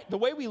changes, right? The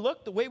way we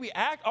look, the way we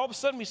act, all of a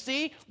sudden we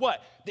see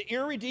what? The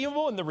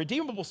irredeemable and the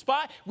redeemable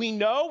spot. We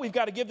know we've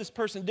got to give this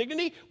person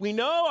dignity. We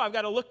know I've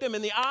got to look them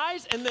in the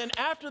eyes. And then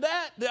after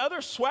that, the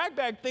other swag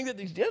bag thing that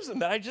he gives them,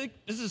 that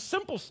this is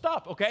simple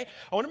stuff, okay?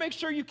 I want to make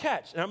sure you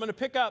catch. And I'm going to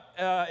pick up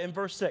in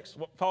verse 6.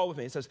 Follow with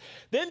me. It says,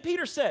 then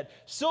Peter said,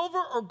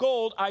 silver or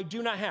gold I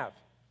do not have,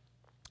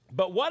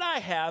 but what I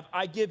have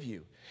I give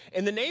you.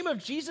 In the name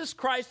of Jesus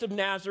Christ of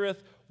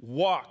Nazareth,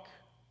 walk.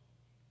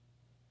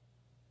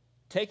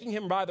 Taking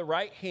him by the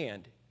right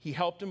hand, he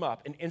helped him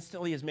up, and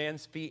instantly his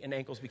man's feet and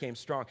ankles became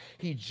strong.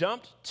 He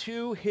jumped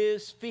to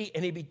his feet,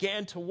 and he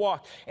began to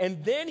walk.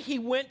 And then he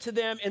went to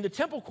them in the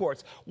temple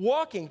courts,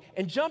 walking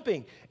and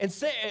jumping. And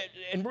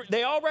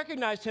they all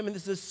recognized him, and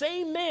this is the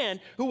same man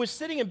who was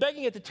sitting and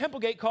begging at the temple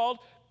gate called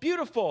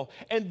Beautiful.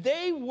 And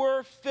they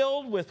were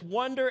filled with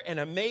wonder and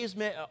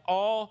amazement at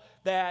all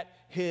that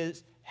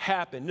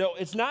happened. No,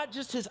 it's not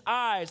just his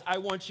eyes I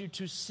want you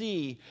to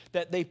see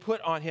that they put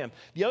on him.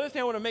 The other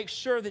thing I want to make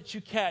sure that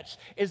you catch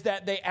is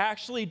that they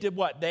actually did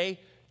what?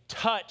 They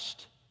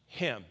touched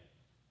him.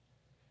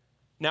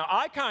 Now,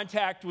 eye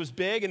contact was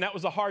big, and that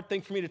was a hard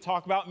thing for me to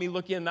talk about, me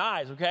looking in the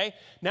eyes, okay?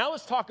 Now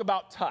let's talk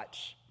about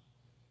touch.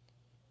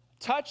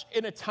 Touch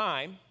in a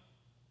time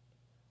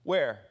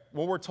when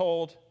we're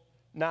told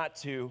not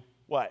to,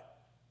 what?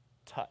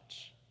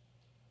 Touch.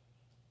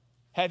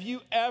 Have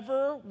you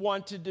ever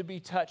wanted to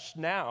be touched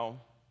now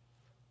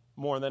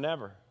more than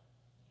ever? Amen.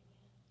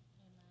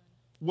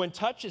 When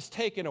touch is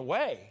taken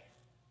away,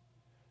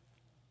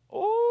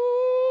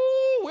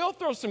 we'll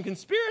throw some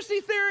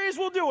conspiracy theories,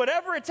 we'll do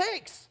whatever it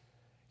takes.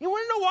 You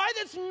want to know why?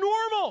 That's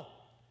normal.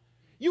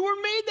 You were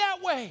made that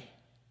way.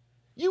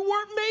 You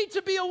weren't made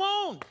to be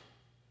alone.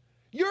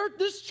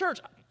 This church,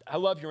 I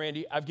love you,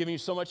 Randy. I've given you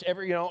so much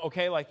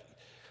okay, like,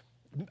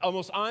 the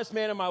most honest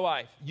man in my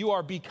life, you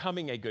are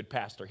becoming a good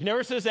pastor. He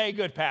never says a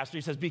good pastor,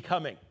 he says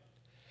becoming.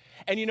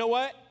 And you know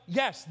what?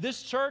 Yes,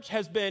 this church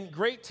has been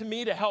great to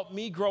me to help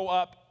me grow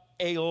up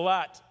a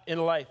lot in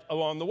life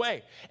along the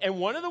way. And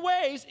one of the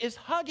ways is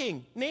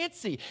hugging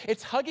Nancy.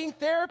 It's hugging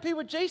therapy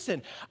with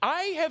Jason.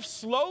 I have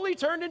slowly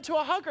turned into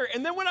a hugger.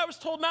 And then when I was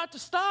told not to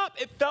stop,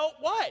 it felt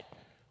what?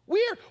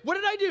 Weird. What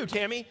did I do,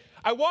 Tammy?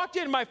 I walked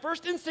in, my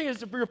first instinct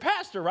is you're a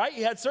pastor, right?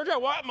 You had surgery.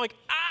 I'm like,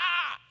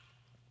 ah!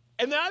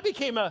 And then I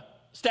became a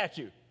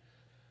statue.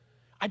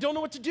 I don't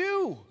know what to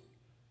do.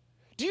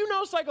 Do you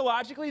know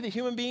psychologically the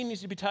human being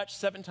needs to be touched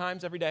 7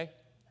 times every day?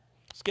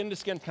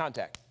 Skin-to-skin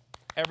contact.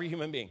 Every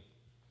human being.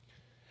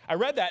 I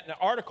read that in an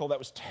article that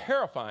was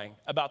terrifying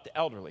about the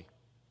elderly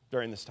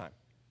during this time.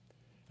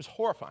 It was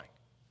horrifying.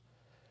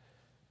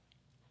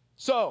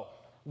 So,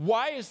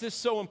 why is this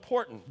so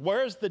important?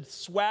 Where's the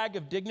swag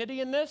of dignity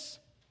in this?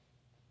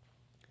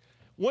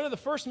 One of the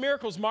first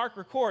miracles Mark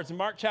records in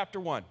Mark chapter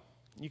 1.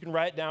 You can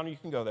write it down or you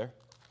can go there.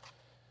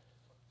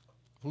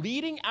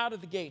 Leading out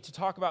of the gate to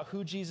talk about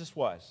who Jesus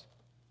was.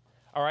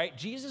 All right,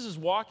 Jesus is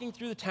walking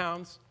through the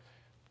towns.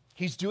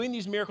 He's doing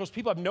these miracles.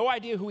 People have no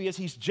idea who he is.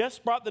 He's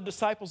just brought the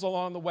disciples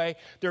along the way.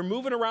 They're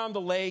moving around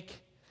the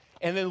lake.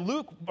 And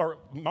then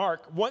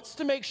Mark wants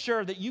to make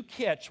sure that you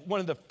catch one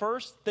of the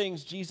first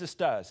things Jesus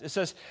does. It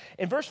says,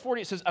 in verse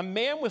 40, it says, a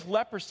man with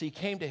leprosy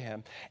came to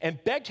him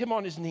and begged him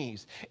on his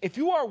knees, if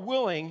you are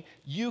willing,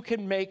 you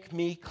can make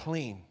me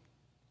clean.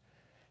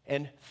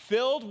 And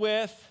filled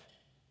with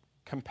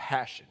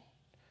compassion,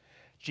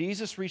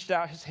 Jesus reached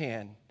out his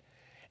hand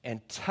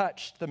and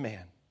touched the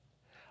man.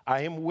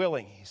 I am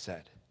willing, he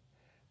said,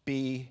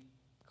 be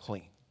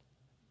clean.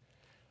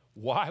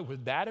 Why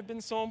would that have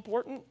been so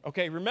important?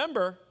 Okay,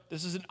 remember,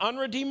 this is an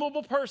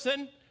unredeemable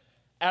person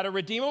at a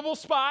redeemable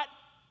spot,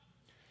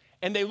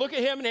 and they look at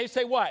him and they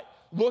say what?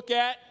 Look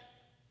at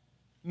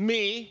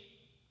me.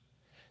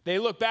 They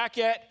look back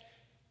at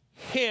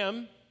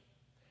him,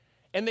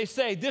 and they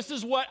say, this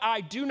is what I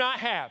do not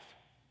have.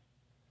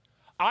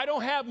 I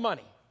don't have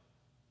money,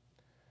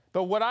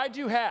 but what I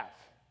do have,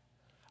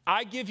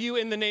 I give you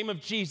in the name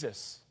of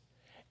Jesus.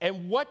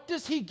 And what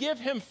does he give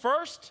him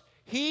first?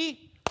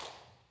 He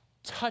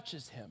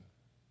touches him.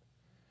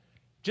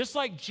 Just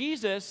like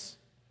Jesus,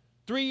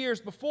 3 years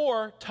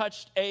before,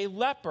 touched a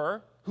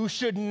leper who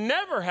should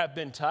never have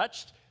been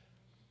touched.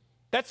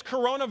 That's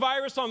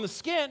coronavirus on the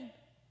skin.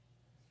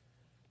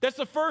 That's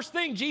the first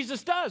thing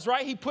Jesus does,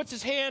 right? He puts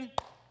his hand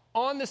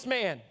on this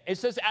man. It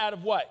says out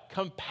of what?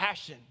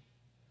 Compassion.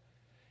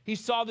 He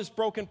saw this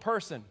broken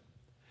person.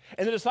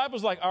 And the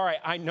disciples were like, all right,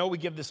 I know we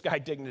give this guy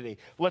dignity.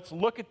 Let's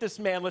look at this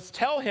man. Let's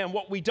tell him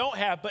what we don't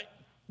have, but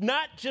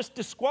not just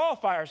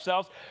disqualify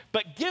ourselves,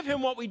 but give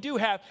him what we do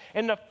have.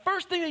 And the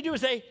first thing they do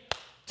is they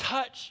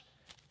touch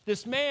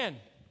this man.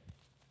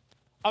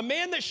 A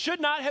man that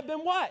should not have been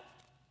what?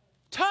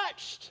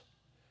 Touched.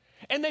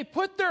 And they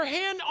put their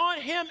hand on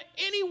him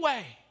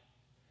anyway.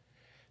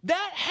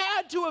 That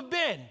had to have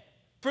been,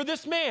 for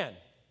this man,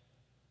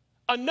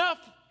 enough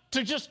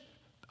to just,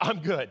 I'm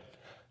good.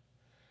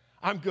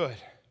 I'm good.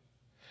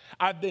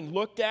 I've been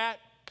looked at.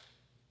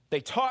 They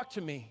talked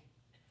to me.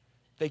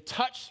 They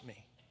touched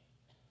me.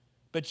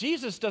 But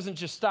Jesus doesn't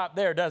just stop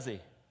there, does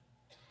he?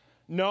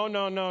 No.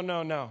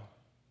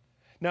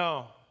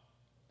 No.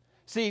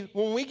 See,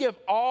 when we give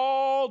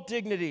all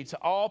dignity to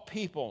all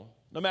people,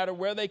 no matter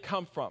where they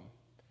come from,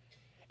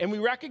 and we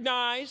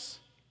recognize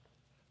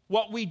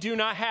what we do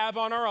not have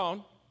on our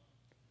own,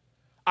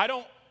 I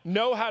don't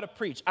know how to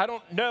preach. I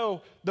don't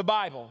know the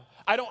Bible.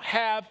 I don't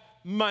have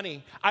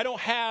money. I don't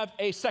have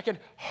a second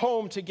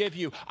home to give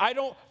you. I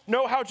don't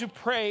know how to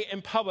pray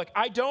in public.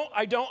 I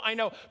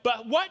know.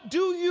 But what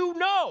do you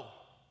know?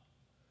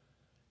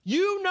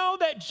 You know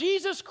that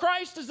Jesus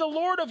Christ is the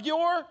Lord of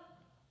your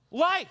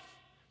life.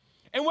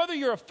 And whether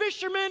you're a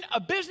fisherman, a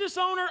business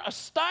owner, a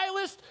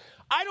stylist,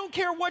 I don't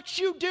care what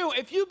you do.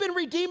 If you've been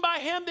redeemed by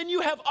him, then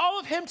you have all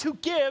of him to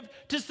give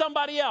to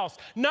somebody else.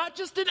 Not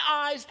just in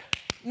eyes,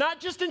 not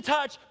just in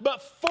touch,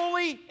 but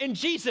fully in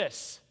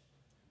Jesus.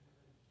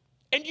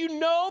 And you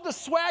know the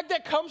swag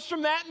that comes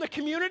from that in the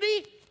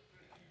community?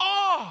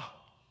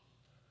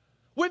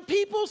 When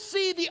people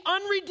see the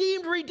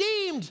unredeemed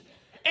redeemed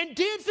and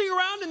dancing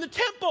around in the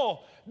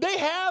temple, they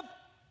have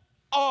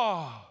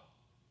awe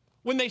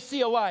when they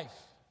see a life.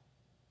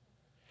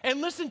 And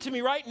listen to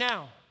me right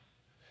now.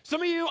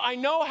 Some of you, I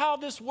know how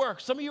this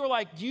works. Some of you are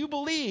like, do you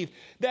believe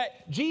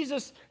that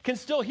Jesus can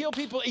still heal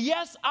people?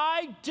 Yes,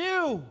 I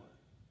do.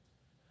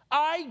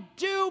 I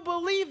do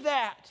believe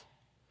that.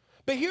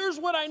 But here's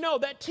what I know.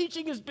 That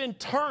teaching has been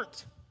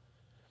turned.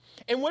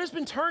 And what it's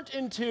been turned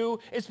into,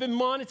 it's been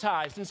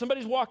monetized. And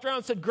somebody's walked around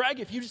and said, Greg,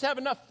 if you just have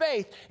enough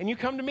faith and you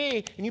come to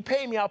me and you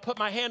pay me, I'll put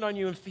my hand on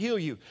you and heal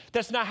you.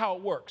 That's not how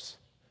it works.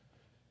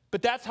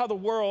 But that's how the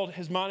world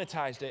has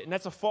monetized it. And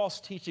that's a false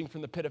teaching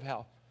from the pit of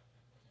hell.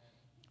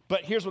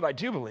 But here's what I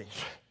do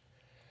believe.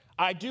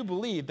 I do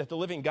believe that the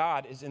living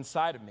God is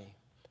inside of me.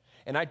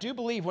 And I do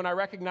believe when I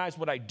recognize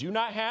what I do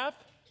not have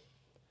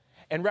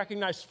and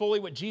recognize fully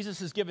what Jesus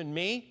has given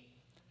me,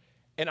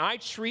 and I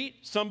treat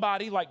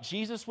somebody like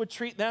Jesus would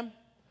treat them,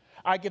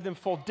 I give them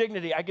full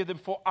dignity, I give them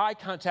full eye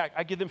contact,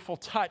 I give them full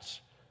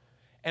touch,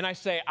 and I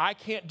say, I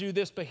can't do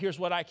this, but here's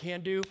what I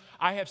can do.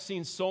 I have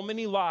seen so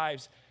many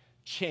lives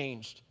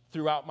changed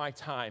throughout my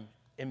time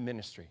in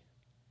ministry.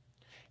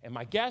 And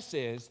my guess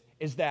is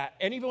that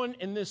anyone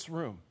in this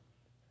room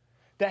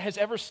that has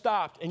ever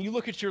stopped and you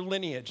look at your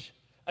lineage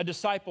of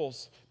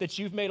disciples that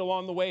you've made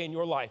along the way in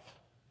your life,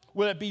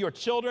 whether it be your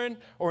children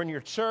or in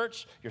your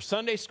church, your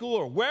Sunday school,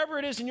 or wherever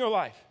it is in your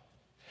life,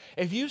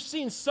 if you've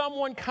seen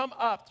someone come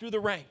up through the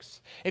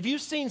ranks, if you've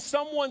seen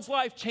someone's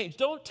life change,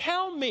 don't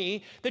tell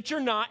me that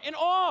you're not in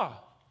awe.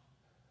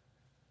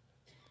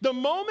 The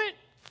moment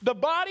the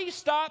body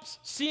stops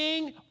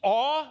seeing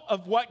awe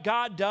of what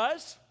God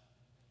does,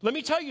 let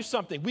me tell you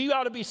something, we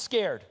ought to be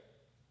scared.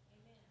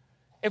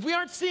 If we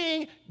aren't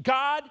seeing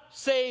God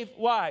save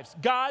lives,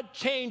 God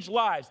change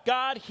lives,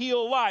 God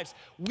heal lives,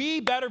 we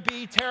better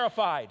be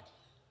terrified.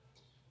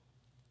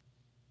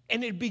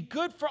 And it'd be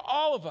good for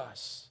all of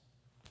us.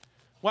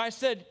 Well, I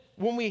said,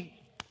 when we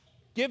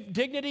give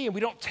dignity and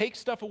we don't take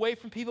stuff away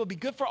from people, it'd be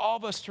good for all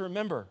of us to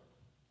remember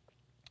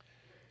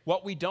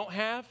what we don't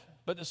have,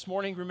 but this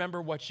morning,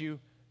 remember what you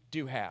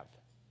do have.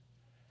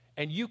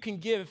 And you can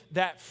give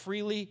that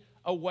freely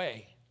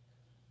away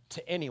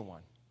to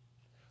anyone,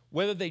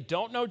 whether they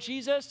don't know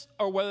Jesus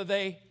or whether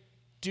they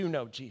do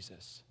know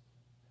Jesus.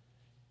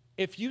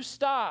 If you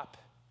stop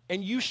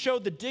and you show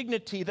the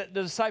dignity that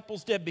the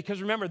disciples did, because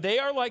remember, they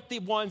are like the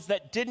ones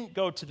that didn't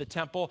go to the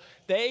temple.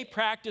 They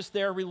practiced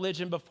their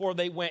religion before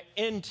they went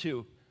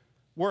into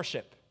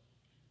worship.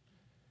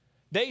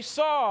 They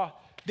saw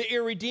the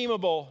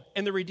irredeemable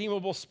in the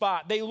redeemable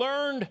spot. They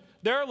learned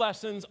their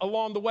lessons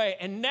along the way,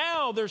 and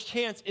now their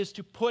chance is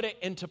to put it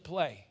into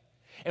play.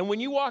 And when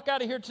you walk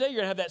out of here today, you're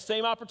going to have that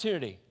same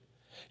opportunity.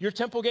 Your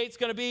temple gate's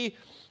going to be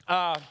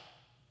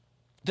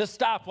the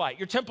stoplight.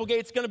 Your temple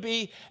gate's going to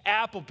be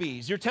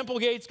Applebee's. Your temple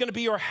gate's going to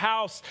be your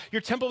house.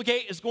 Your temple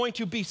gate is going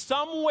to be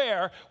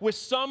somewhere with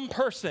some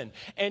person.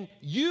 And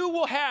you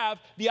will have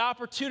the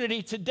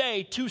opportunity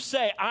today to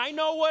say, I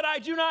know what I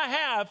do not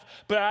have,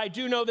 but I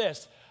do know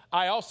this.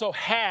 I also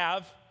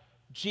have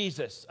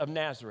Jesus of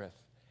Nazareth,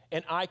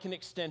 and I can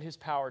extend his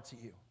power to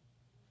you.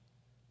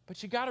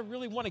 But you got to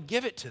really want to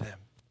give it to them.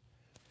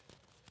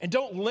 And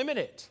don't limit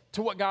it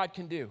to what God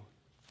can do.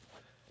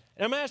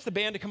 And I'm going to ask the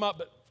band to come up,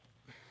 but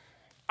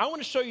I want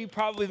to show you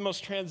probably the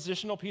most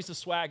transitional piece of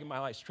swag in my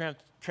life,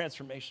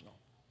 transformational.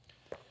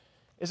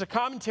 It's a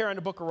commentary on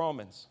the book of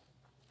Romans.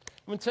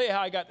 I'm going to tell you how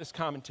I got this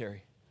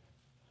commentary.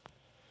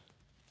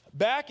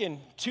 Back in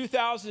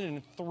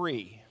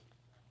 2003,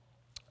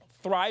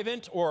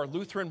 Thrivent, or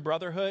Lutheran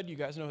Brotherhood, you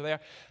guys know who they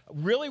are,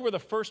 really were the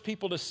first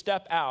people to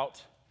step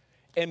out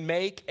and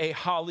make a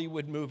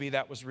Hollywood movie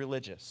that was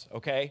religious,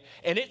 okay?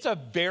 And it's a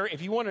very,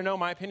 if you want to know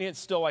my opinion, it's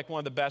still like one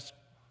of the best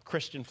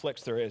Christian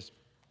flicks there is,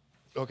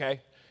 okay?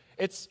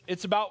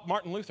 It's about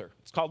Martin Luther.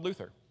 It's called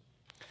Luther.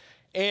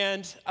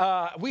 And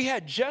we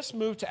had just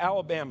moved to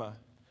Alabama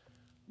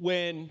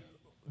when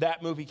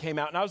that movie came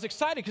out. And I was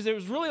excited because it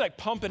was really like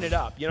pumping it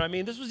up. You know what I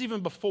mean? This was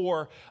even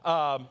before,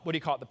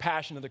 the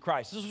Passion of the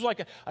Christ. This was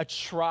like a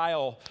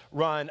trial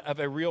run of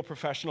a real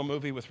professional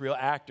movie with real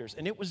actors.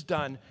 And it was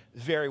done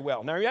very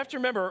well. Now, you have to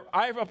remember,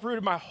 I've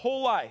uprooted my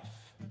whole life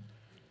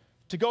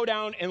to go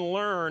down and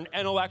learn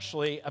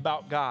intellectually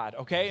about God,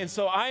 okay? And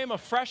so I am a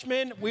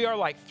freshman. We are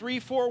like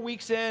 3-4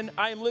 weeks in.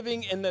 I am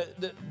living in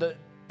the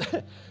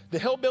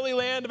hillbilly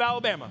land of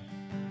Alabama.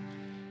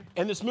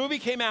 And this movie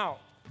came out.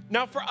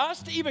 Now, for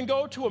us to even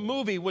go to a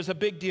movie was a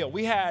big deal.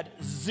 We had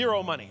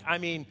zero money. I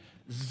mean,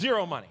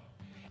 zero money.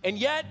 And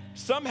yet,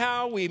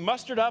 somehow, we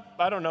mustered up,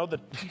 I don't know,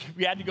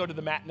 we had to go to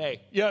the matinee.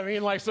 You know what I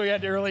mean? Like, so we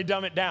had to really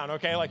dumb it down,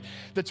 okay? Like,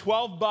 the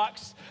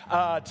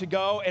 $12 to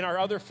go, and our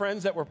other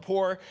friends that were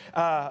poor,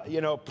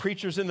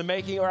 preachers in the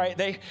making, all right,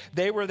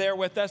 they were there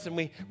with us,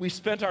 and we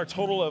spent our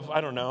total of, I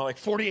don't know, like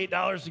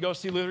 $48 to go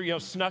see Luther,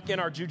 snuck in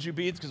our juju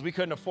beads because we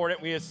couldn't afford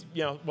it. We just,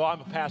 well,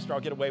 I'm a pastor, I'll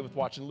get away with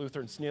watching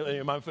Luther and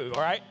stealing my food,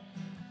 all right?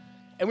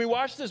 And we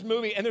watched this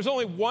movie, and there's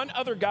only one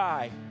other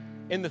guy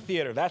in the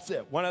theater. That's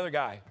it, one other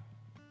guy.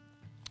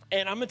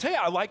 And I'm going to tell you,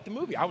 I liked the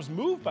movie. I was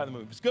moved by the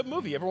movie. It's a good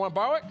movie. You ever want to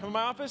borrow it? Come to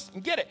my office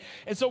and get it.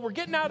 And so we're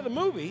getting out of the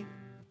movie,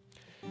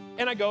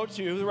 and I go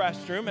to the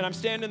restroom, and I'm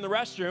standing in the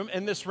restroom,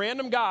 and this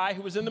random guy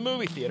who was in the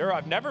movie theater,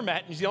 I've never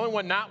met, and he's the only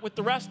one not with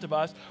the rest of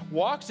us,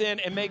 walks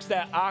in and makes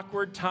that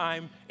awkward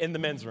time in the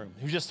men's room.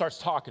 He just starts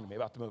talking to me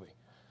about the movie.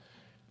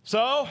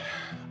 So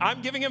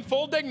I'm giving him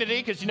full dignity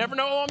because you never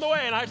know along the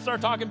way, and I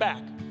start talking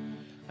back.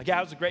 Like, yeah,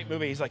 it was a great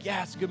movie. He's like,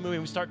 yeah, it's a good movie.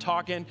 And we start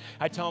talking.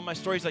 I tell him my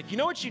story. He's like, you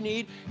know what you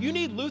need? You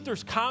need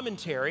Luther's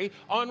commentary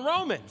on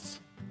Romans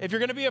if you're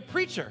going to be a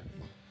preacher.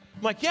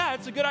 I'm like, yeah,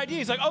 it's a good idea.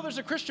 He's like, oh, there's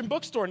a Christian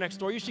bookstore next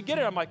door. You should get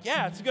it. I'm like,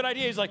 yeah, it's a good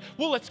idea. He's like,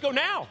 well, let's go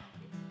now.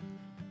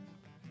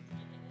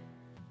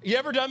 You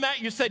ever done that?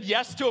 You said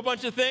yes to a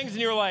bunch of things,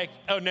 and you're like,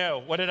 oh,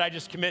 no, what did I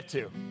just commit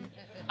to?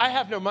 I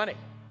have no money.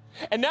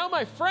 And now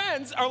my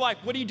friends are like,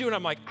 what are you doing?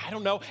 I'm like, I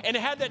don't know. And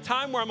it had that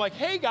time where I'm like,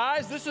 hey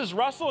guys, this is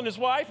Russell and his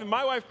wife and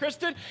my wife,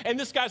 Kristen. And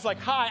this guy's like,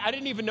 hi, I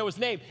didn't even know his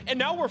name. And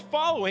now we're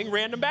following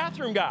Random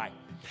Bathroom Guy.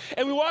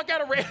 And we walk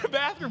out of Random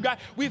Bathroom Guy.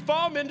 We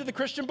follow him into the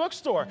Christian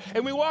bookstore.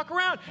 And we walk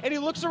around and he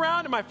looks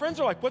around and my friends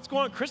are like, what's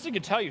going on? Kristen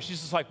can tell you. She's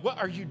just like, what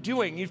are you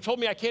doing? You've told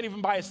me I can't even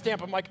buy a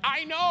stamp. I'm like,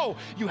 I know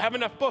you have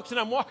enough books. And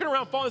I'm walking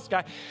around following this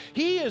guy.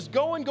 He is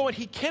going.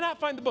 He cannot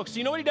find the books. So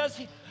you know what he does?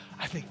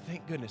 I think,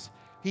 thank goodness.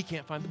 He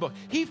can't find the book.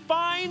 He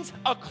finds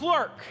a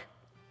clerk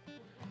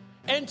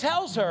and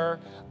tells her,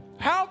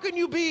 how can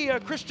you be a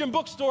Christian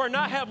bookstore and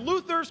not have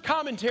Luther's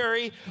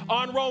commentary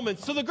on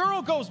Romans? So the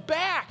girl goes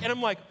back, and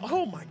I'm like,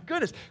 oh my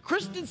goodness.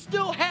 Kristen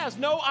still has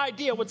no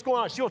idea what's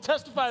going on. She will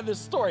testify to this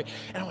story.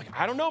 And I'm like,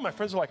 I don't know. My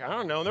friends are like, I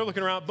don't know. And they're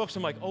looking around at books.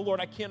 I'm like, oh Lord,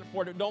 I can't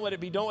afford it. Don't let it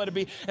be. Don't let it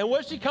be. And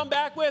what does she come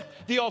back with?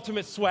 The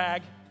ultimate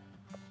swag.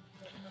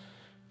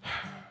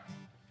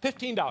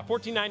 $15,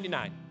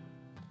 $14.99. And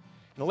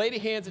the lady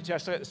hands it to me. I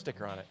still got the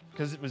sticker on it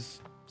because it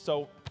was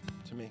so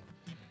to me.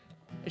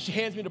 And she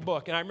hands me the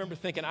book, and I remember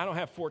thinking, I don't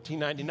have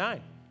 $14.99.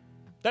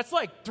 That's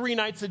like 3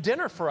 nights of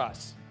dinner for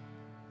us.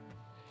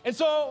 And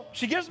so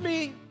she gives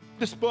me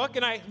this book,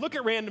 and I look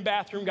at Random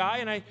Bathroom Guy,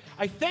 and I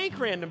thank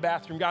Random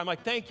Bathroom Guy. I'm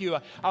like, thank you.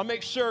 I'll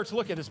make sure to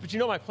look at this. But you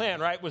know my plan,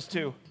 right, was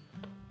to,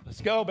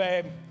 let's go,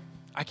 babe.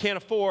 I can't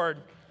afford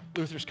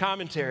Luther's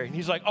commentary. And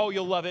he's like, oh,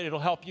 you'll love it. It'll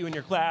help you in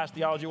your class,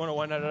 Theology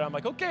 101. I'm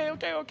like,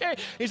 okay.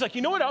 He's like,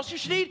 you know what else you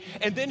should eat?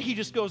 And then he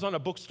just goes on a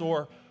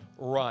bookstore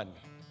run.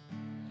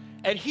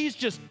 And he's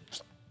just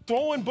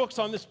throwing books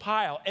on this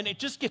pile. And it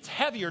just gets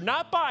heavier,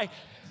 not by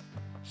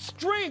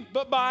strength,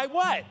 but by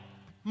what?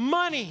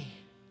 Money.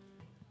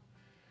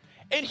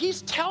 And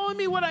he's telling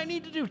me what I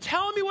need to do,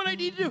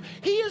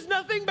 He is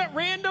nothing but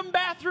Random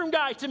Bathroom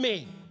Guy to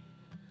me.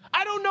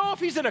 I don't know if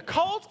he's in a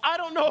cult. I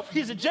don't know if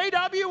he's a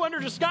JW under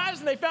disguise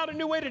and they found a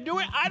new way to do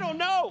it. I don't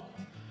know.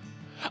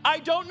 I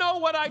don't know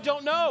what I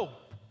don't know.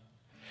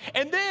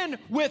 And then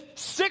with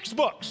 6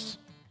 books,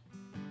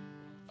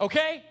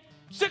 okay?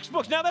 6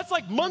 books. Now that's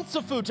like months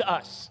of food to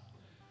us.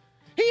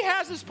 He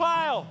has his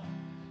pile.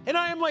 And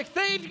I am like,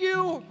 thank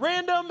you,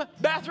 Random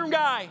Bathroom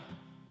Guy.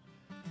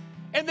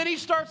 And then he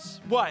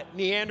starts, what?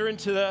 Meandering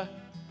to the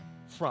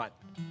front.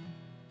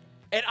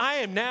 And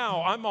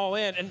I'm all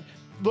in. And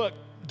look,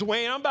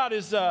 Dwayne, I'm about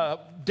as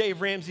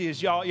Dave Ramsey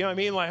as y'all, you know what I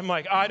mean? Like, I'm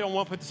like, I don't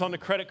want to put this on the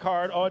credit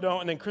card. Oh, I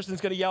don't. And then Kristen's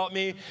going to yell at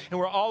me. And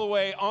we're all the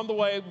way on the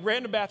way.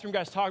 Random Bathroom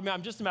Guy's talking about,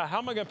 I'm just about, how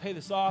am I going to pay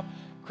this off?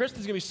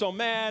 Kristen's going to be so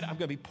mad. I'm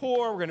going to be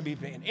poor. We're going to be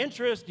paying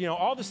interest,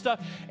 all this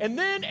stuff. And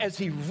then as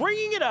he's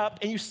ringing it up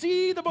and you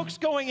see the books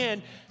going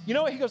in, you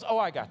know what? He goes, oh,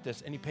 I got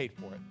this. And he paid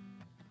for it.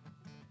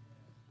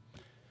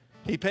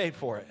 He paid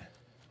for it.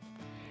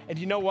 And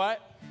you know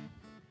what?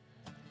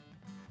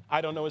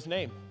 I don't know his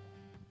name.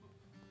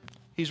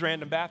 He's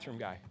Random Bathroom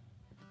Guy.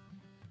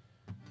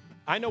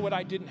 I know what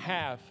I didn't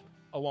have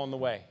along the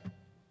way.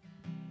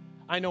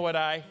 I know what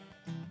I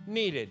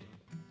needed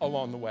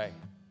along the way.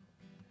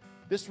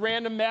 This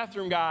Random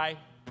Bathroom Guy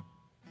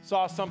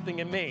saw something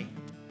in me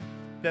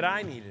that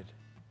I needed.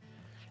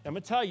 I'm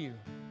going to tell you,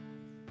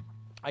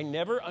 I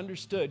never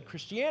understood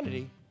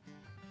Christianity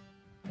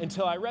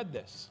until I read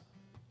this.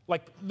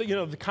 Like,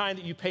 the kind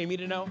that you pay me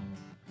to know.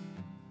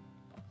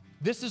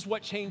 This is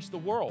what changed the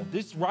world.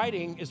 This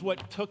writing is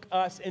what took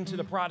us into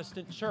the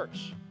Protestant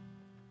church.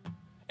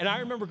 And I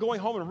remember going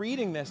home and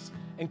reading this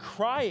and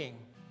crying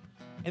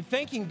and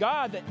thanking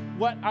God that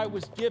what I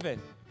was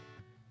given,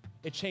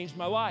 it changed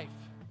my life.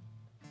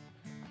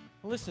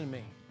 Listen to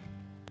me.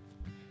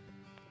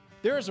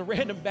 There is a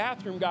Random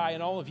Bathroom Guy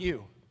in all of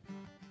you.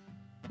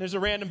 There's a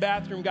Random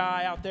Bathroom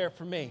Guy out there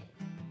for me.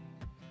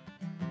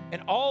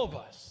 And all of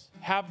us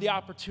have the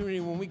opportunity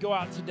when we go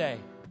out today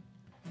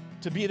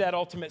to be that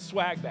ultimate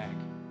swag bag.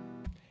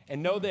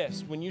 And know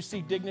this, when you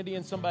see dignity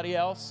in somebody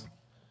else,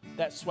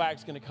 that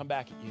swag's going to come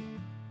back at you.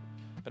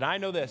 But I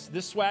know this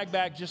swag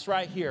bag just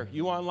right here,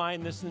 you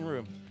online, this in the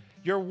room,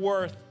 you're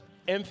worth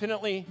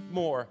infinitely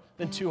more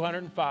than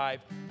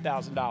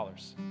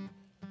 $205,000.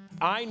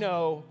 I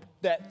know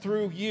that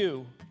through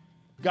you,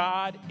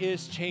 God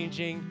is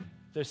changing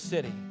the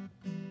city.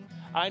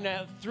 I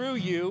know through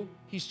you,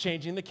 he's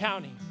changing the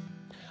county.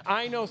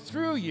 I know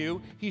through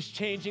you, he's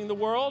changing the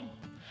world.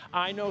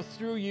 I know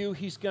through you,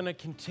 he's going to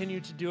continue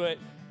to do it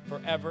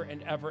forever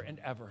and ever and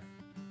ever.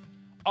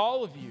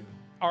 All of you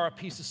are a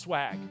piece of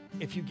swag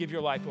if you give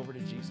your life over to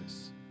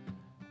Jesus.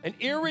 An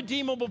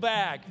irredeemable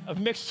bag of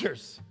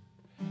mixtures.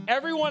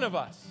 Every one of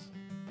us.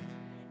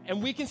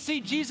 And we can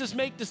see Jesus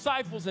make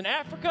disciples in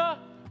Africa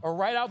or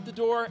right out the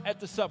door at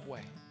the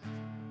subway.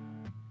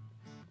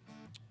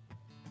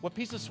 What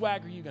piece of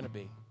swag are you going to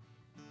be?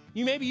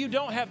 Maybe you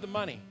don't have the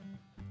money,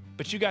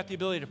 but you got the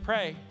ability to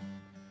pray.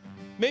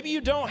 Maybe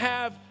you don't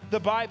have the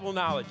Bible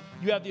knowledge.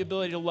 You have the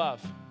ability to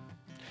love.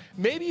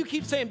 Maybe you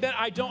keep saying, Ben,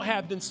 I don't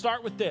have. Then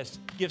start with this.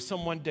 Give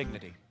someone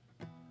dignity.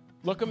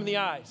 Look them in the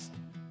eyes.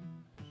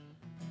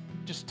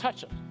 Just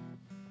touch them.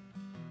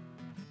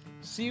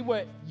 See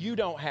what you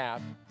don't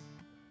have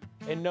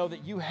and know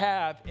that you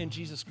have in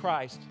Jesus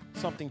Christ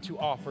something to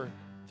offer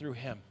through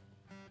him.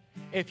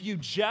 if you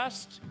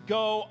just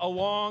go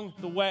along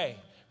the way.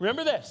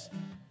 Remember this,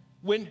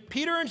 when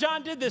Peter and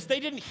John did this, they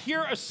didn't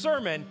hear a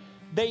sermon,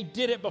 they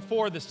did it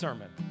before the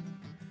sermon.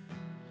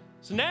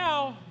 So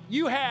now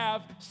you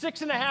have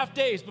 6.5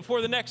 days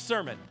before the next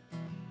sermon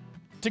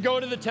to go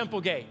to the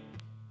temple gate,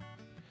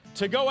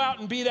 to go out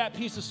and be that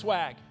piece of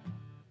swag,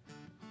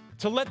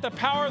 to let the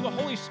power of the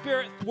Holy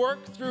Spirit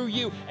work through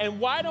you. And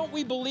why don't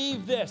we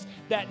believe this,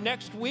 that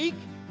next week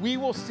we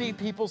will see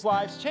people's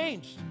lives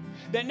changed?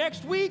 That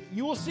next week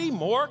you will see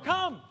more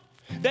come.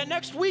 That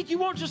next week you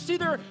won't just see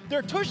their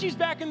tushies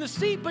back in the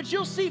seat, but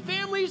you'll see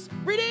families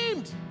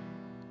redeemed.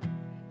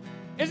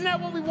 Isn't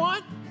that what we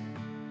want?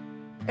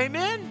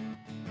 Amen?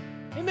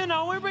 Amen.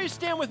 Now, everybody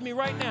stand with me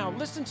right now.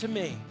 Listen to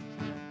me.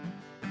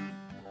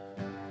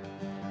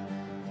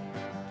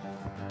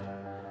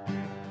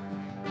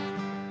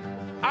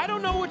 I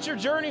don't know what your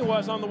journey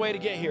was on the way to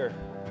get here.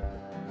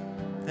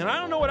 And I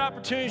don't know what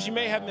opportunities you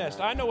may have missed.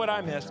 I know what I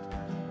missed.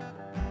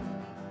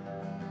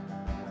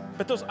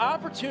 But those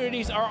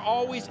opportunities are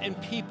always in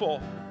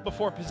people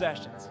before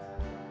possessions.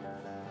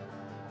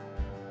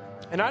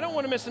 And I don't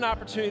want to miss an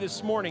opportunity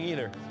this morning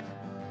either.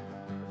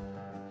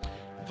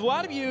 If a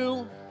lot of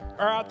you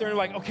are out there and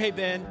like, okay,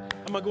 Ben,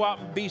 I'm going to go out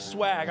and be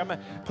swag. I'm going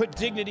to put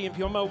dignity in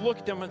people. I'm going to look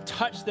at them. I'm going to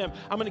touch them.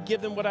 I'm going to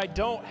give them what I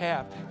don't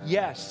have.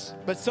 Yes.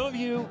 But some of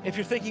you, if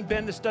you're thinking,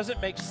 Ben, this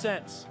doesn't make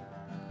sense,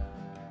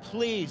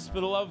 please, for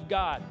the love of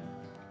God,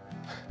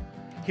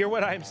 hear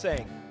what I am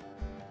saying.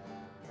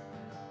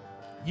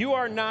 You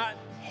are not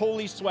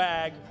holy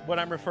swag, what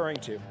I'm referring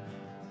to,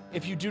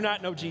 if you do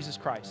not know Jesus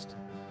Christ.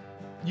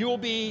 You will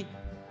be,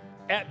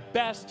 at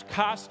best,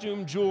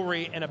 costume,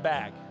 jewelry, and a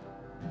bag.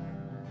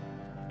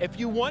 If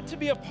you want to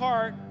be a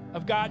part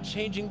of God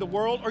changing the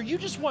world, or you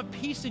just want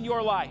peace in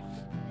your life,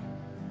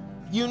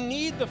 you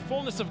need the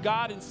fullness of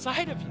God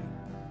inside of you.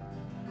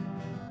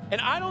 And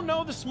I don't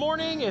know this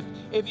morning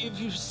if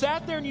you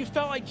sat there and you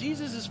felt like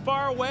Jesus is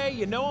far away,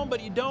 you know him,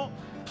 but you don't.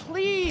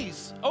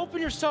 Please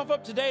open yourself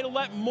up today to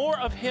let more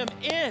of him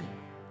in.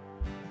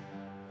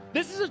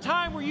 This is a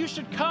time where you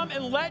should come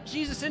and let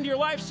Jesus into your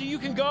life so you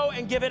can go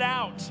and give it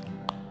out.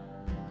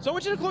 So I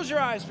want you to close your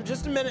eyes for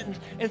just a minute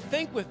and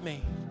think with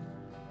me.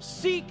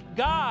 Seek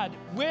God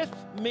with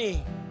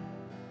me.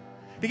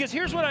 Because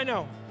here's what I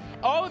know.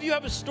 All of you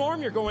have a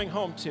storm you're going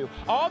home to.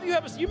 All of you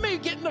have you may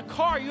get in the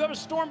car. You have a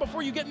storm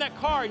before you get in that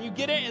car, and you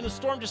get in and the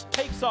storm just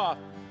takes off.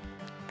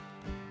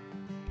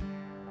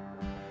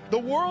 The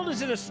world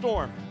is in a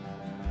storm.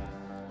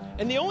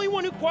 And the only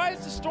one who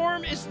quiets the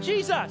storm is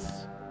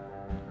Jesus.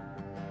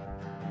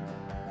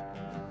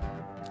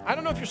 I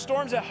don't know if your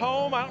storm's at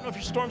home. I don't know if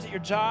your storm's at your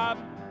job,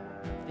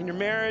 in your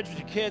marriage, with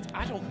your kids.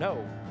 I don't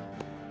know.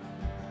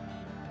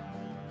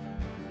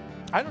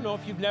 I don't know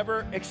if you've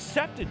never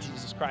accepted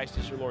Jesus Christ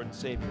as your Lord and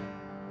Savior.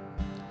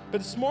 But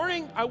this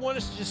morning, I want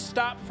us to just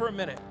stop for a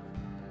minute.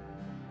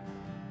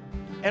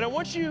 And I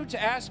want you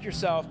to ask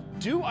yourself,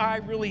 do I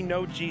really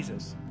know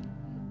Jesus?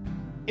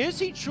 Is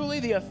he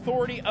truly the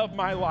authority of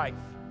my life?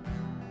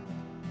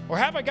 Or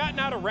have I gotten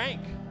out of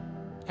rank?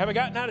 Have I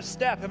gotten out of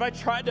step? Have I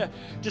tried to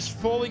just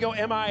fully go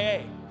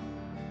MIA?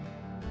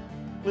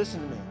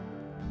 Listen to me.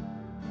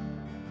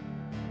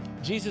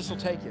 Jesus will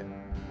take you.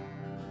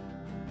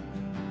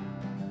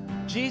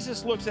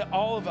 Jesus looks at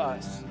all of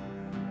us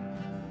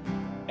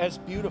as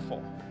beautiful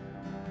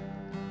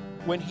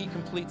when he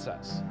completes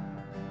us.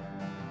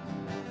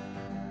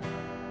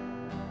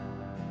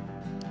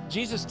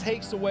 Jesus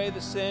takes away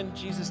the sin.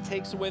 Jesus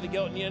takes away the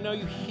guilt. And I know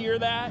you hear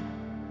that,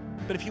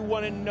 but if you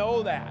want to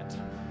know that,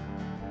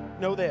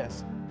 know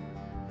this.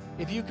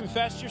 If you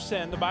confess your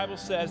sin, the Bible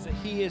says that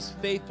he is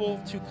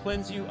faithful to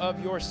cleanse you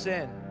of your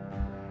sin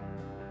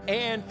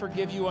and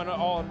forgive you on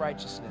all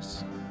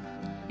unrighteousness.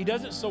 He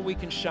does it so we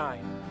can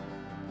shine.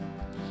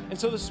 And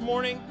so this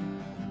morning,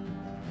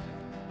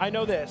 I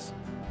know this.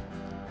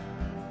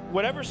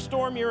 Whatever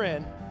storm you're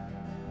in,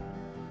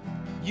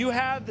 you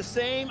have the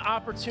same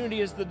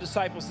opportunity as the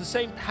disciples, the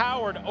same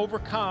power to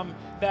overcome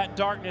that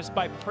darkness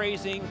by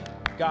praising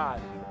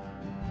God.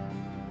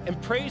 And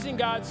praising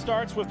God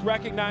starts with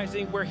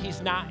recognizing where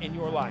he's not in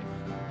your life.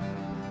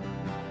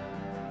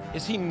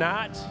 Is he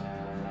not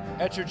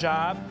at your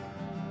job?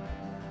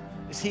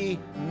 Is he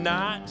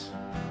not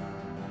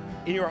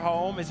in your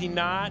home? Is he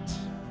not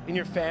in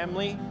your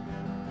family?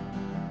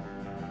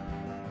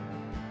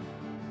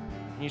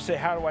 And you say,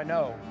 how do I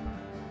know?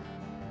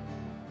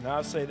 Now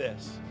I'll say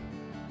this.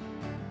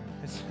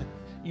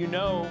 You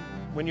know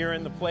when you're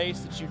in the place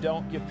that you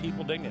don't give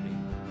people dignity.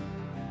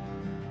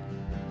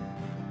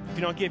 If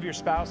you don't give your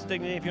spouse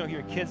dignity, if you don't give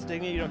your kids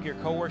dignity, you don't give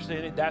your coworkers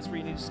dignity, that's where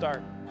you need to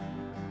start.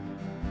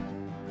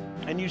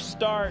 And you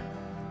start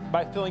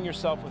by filling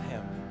yourself with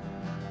him.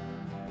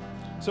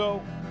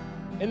 So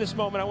in this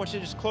moment, I want you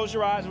to just close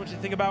your eyes. I want you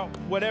to think about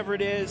whatever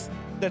it is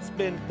that's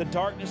been the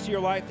darkness of your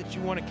life that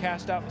you want to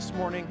cast out this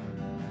morning.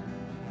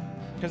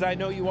 Because I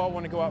know you all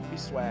want to go out and be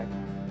swag.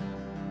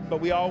 But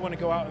we all want to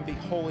go out and be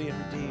holy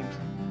and redeemed,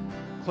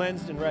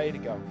 cleansed and ready to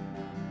go.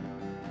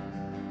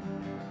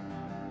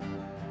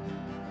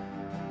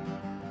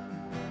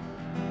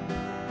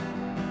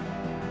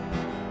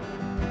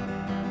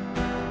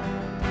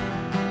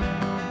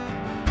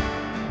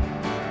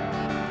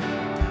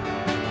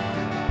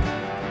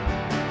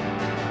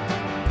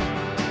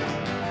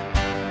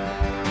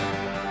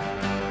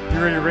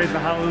 You ready to raise the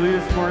hallelujah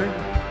this morning?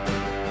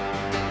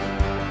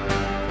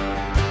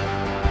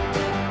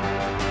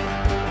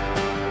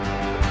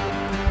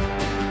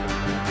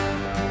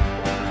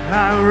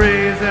 I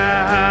raise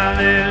a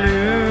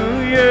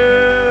hallelujah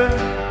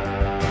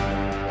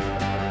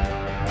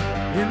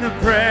in the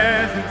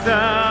presence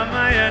of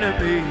my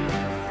enemies.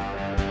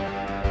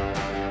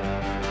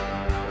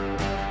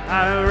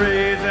 I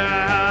raise a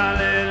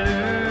hallelujah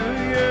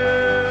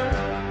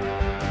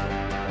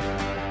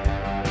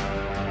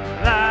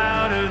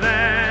louder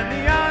than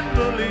the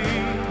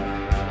unbelief.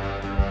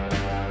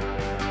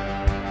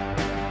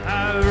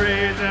 I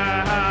raise a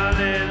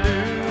hallelujah.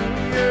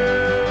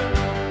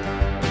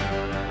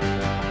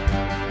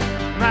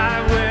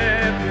 My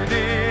weapon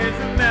is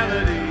a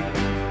melody.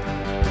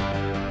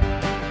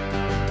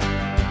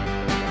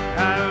 I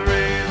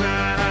raise a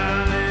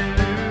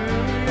hallelujah.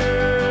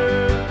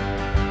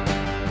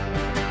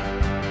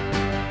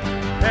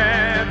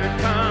 Heaven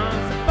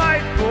comes to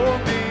fight for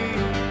me.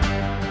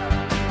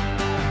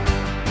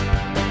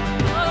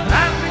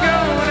 I'm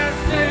gonna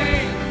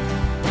sing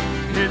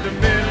in the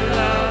middle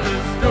of the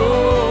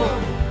storm.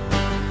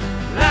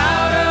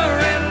 Louder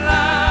and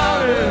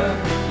louder,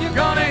 you're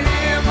gonna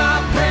hear my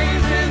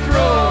praises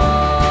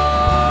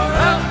roar.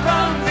 Up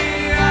from the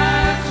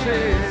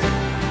ashes,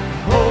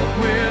 hope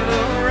will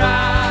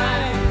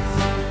arise.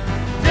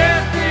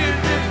 Death is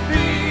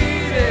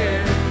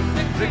defeated,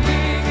 the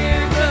King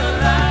is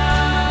alive.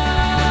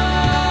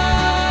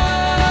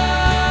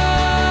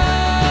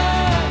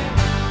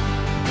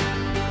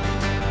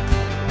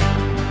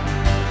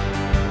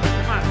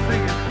 Come on,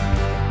 sing it.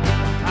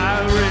 I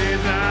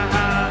raise a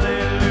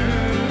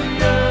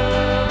hallelujah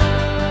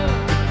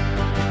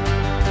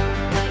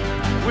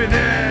with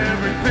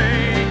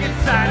everything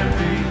inside of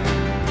me.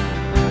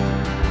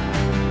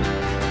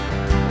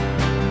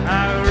 I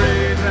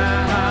raise a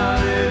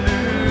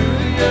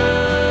hallelujah.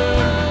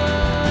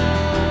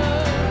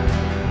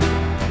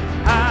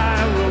 I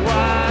will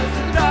watch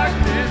the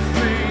darkness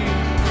flee.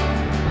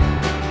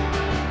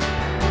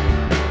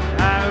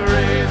 I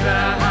raise a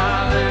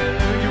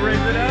hallelujah.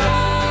 Raise it up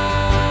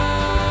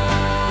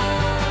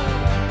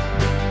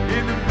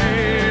in the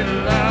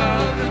middle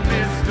of the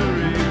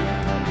mystery.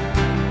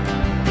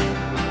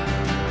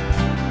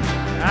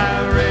 I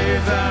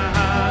raise a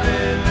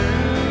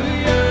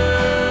hallelujah.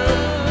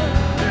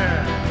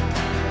 Yeah.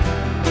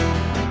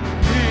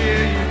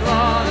 Here you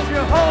lost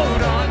your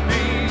hold on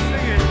me.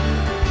 Sing it.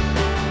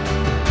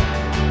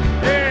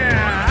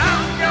 Yeah,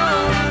 I'm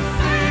gonna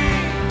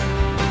sing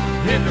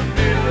in the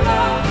middle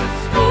of the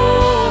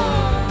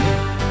storm.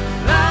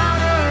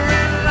 Louder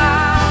and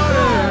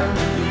louder,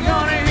 you're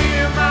gonna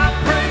hear my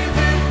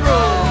praises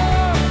roar.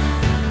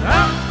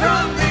 Up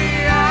from the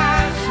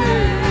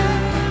ashes,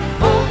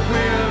 hope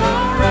will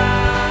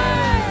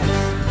arise.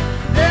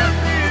 Death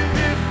is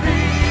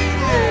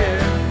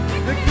defeated,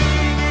 the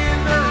King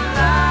is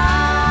alive.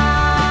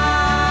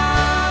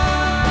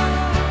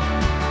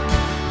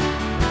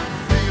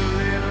 Sing a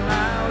little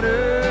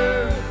louder.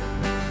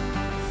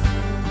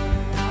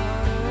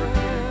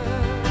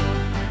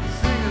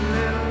 Sing a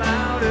little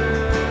louder.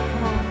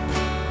 Come on.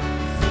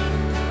 Sing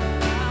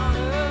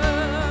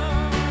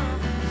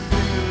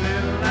a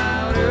little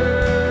louder.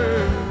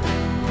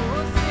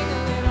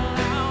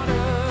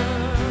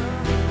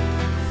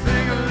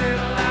 Sing a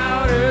little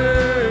louder.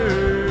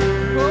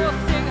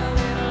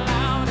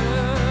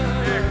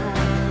 Yeah, come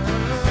on.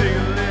 Sing a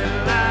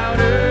little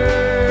louder.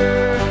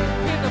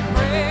 In the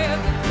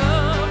presence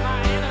of my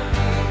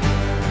enemies,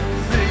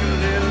 Sing a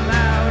little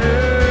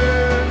louder.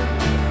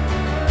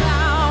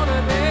 louder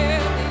than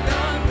the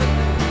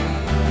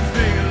unbelief.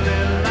 Sing a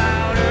little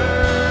louder.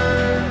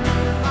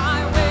 My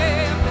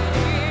weapon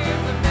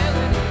is a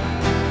melody.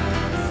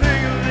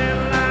 Sing a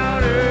little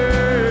louder.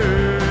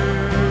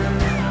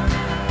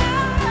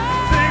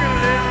 Sing a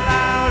little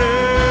louder.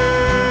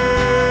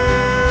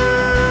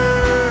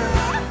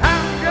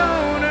 I'm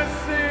gonna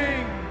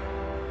sing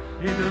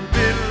in the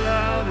middle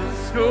of the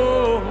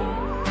storm.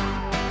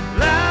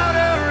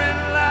 Louder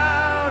and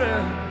louder,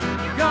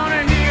 you're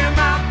gonna hear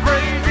my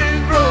praises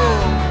roar.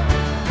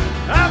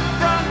 Up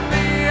from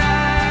the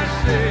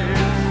ashes,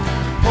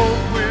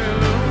 hope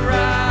will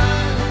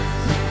arise.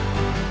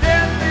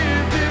 Death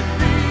is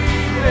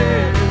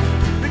defeated,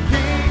 the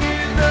King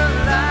is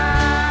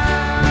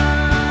alive.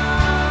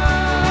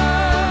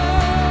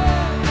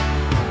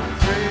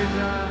 Praise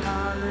the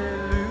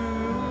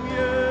hallelujah.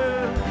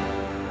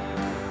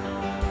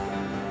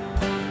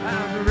 I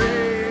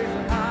raise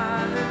a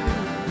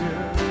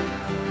hallelujah.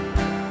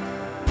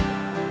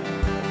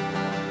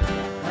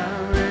 I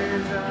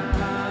raise a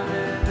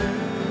hallelujah.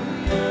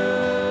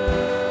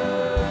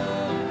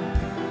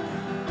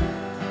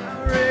 I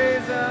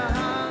raise a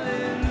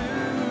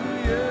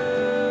hallelujah.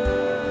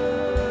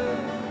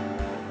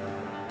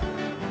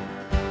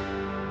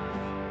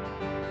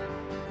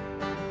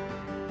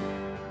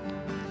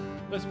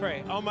 Let's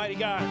pray. Almighty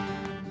God,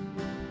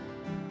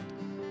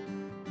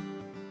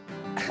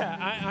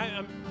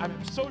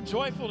 I'm so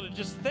joyful to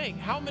just think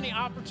how many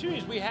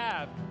opportunities we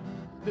have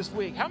this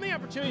week. How many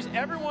opportunities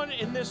everyone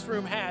in this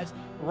room has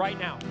right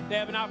now. They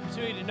have an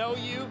opportunity to know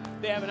you.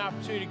 They have an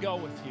opportunity to go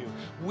with you.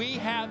 We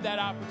have that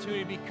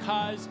opportunity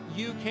because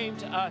you came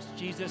to us,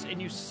 Jesus,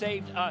 and you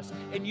saved us,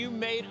 and you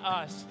made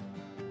us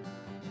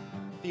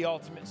the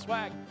ultimate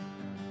swag.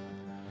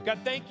 God,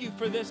 thank you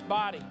for this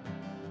body.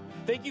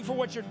 Thank you for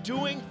what you're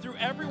doing through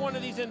every one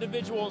of these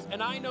individuals.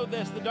 And I know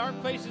this, the dark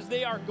places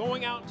they are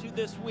going out to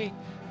this week,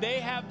 they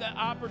have the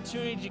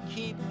opportunity to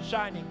keep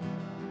shining.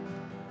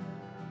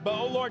 But,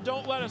 oh Lord,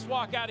 don't let us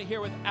walk out of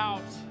here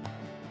without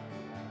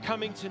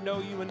coming to know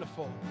you in the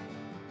full.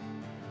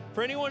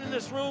 For anyone in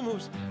this room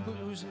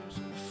who's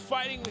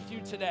fighting with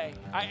you today,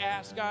 I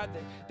ask, God,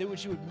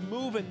 that you would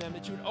move in them,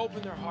 that you would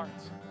open their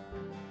hearts.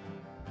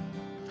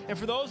 And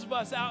for those of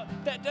us out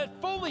that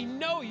fully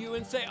know you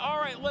and say, all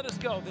right, let us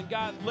go, then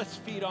God, let's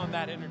feed on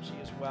that energy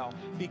as well,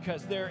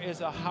 because there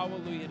is a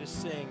hallelujah to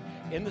sing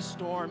in the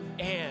storm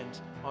and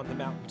on the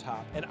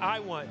mountaintop. And I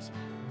want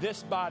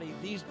this body,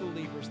 these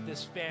believers,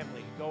 this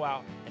family to go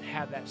out and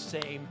have that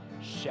same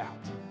shout.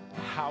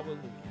 Hallelujah.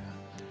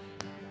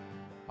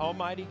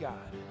 Almighty God,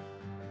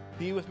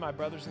 be with my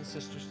brothers and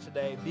sisters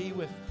today. Be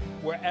with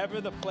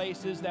wherever the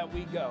place is that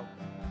we go.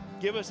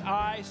 Give us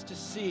eyes to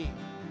see.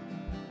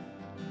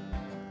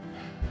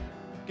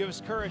 Give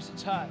us courage to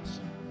touch.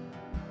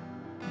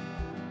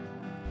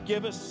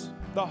 Give us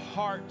the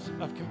heart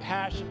of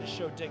compassion to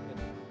show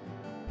dignity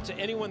to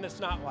anyone that's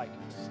not like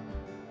us.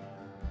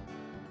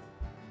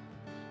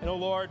 And oh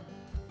Lord,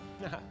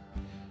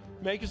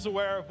 make us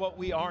aware of what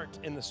we aren't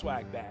in the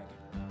swag bag,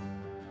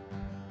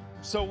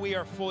 so we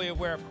are fully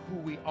aware of who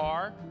we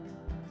are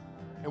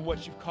and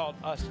what you've called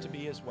us to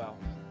be as well.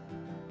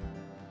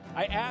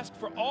 I ask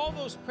for all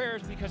those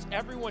prayers because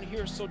everyone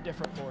here is so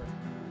different, Lord.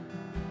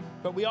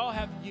 But we all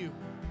have you,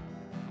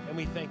 and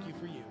we thank you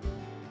for you.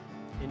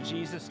 In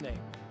Jesus' name.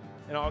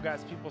 And all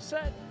God's people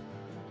said,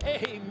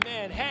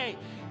 amen. Hey,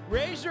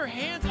 raise your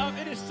hands up.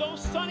 It is so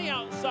sunny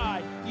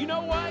outside. You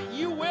know what?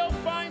 You will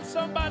find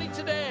somebody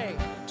today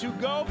to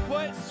go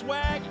put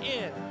swag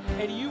in,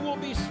 and you will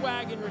be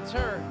swag in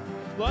return.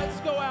 Let's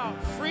go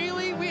out.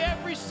 Freely we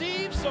have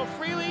received, so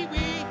freely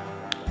we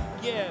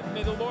give.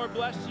 May the Lord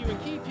bless you and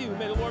keep you.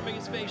 May the Lord make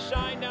his face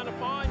shine down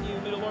upon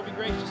you. May the Lord be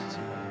gracious to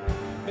you.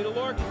 May the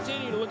Lord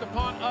continue to look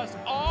upon us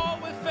all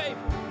with favor.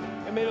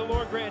 And may the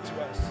Lord grant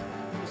to us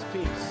his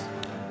peace.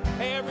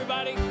 Hey,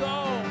 everybody,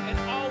 go and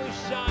always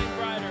shine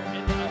brighter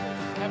into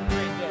others. Have a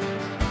great day.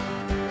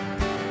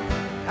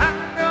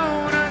 I'm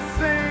gonna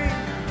sing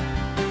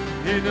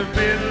in the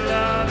middle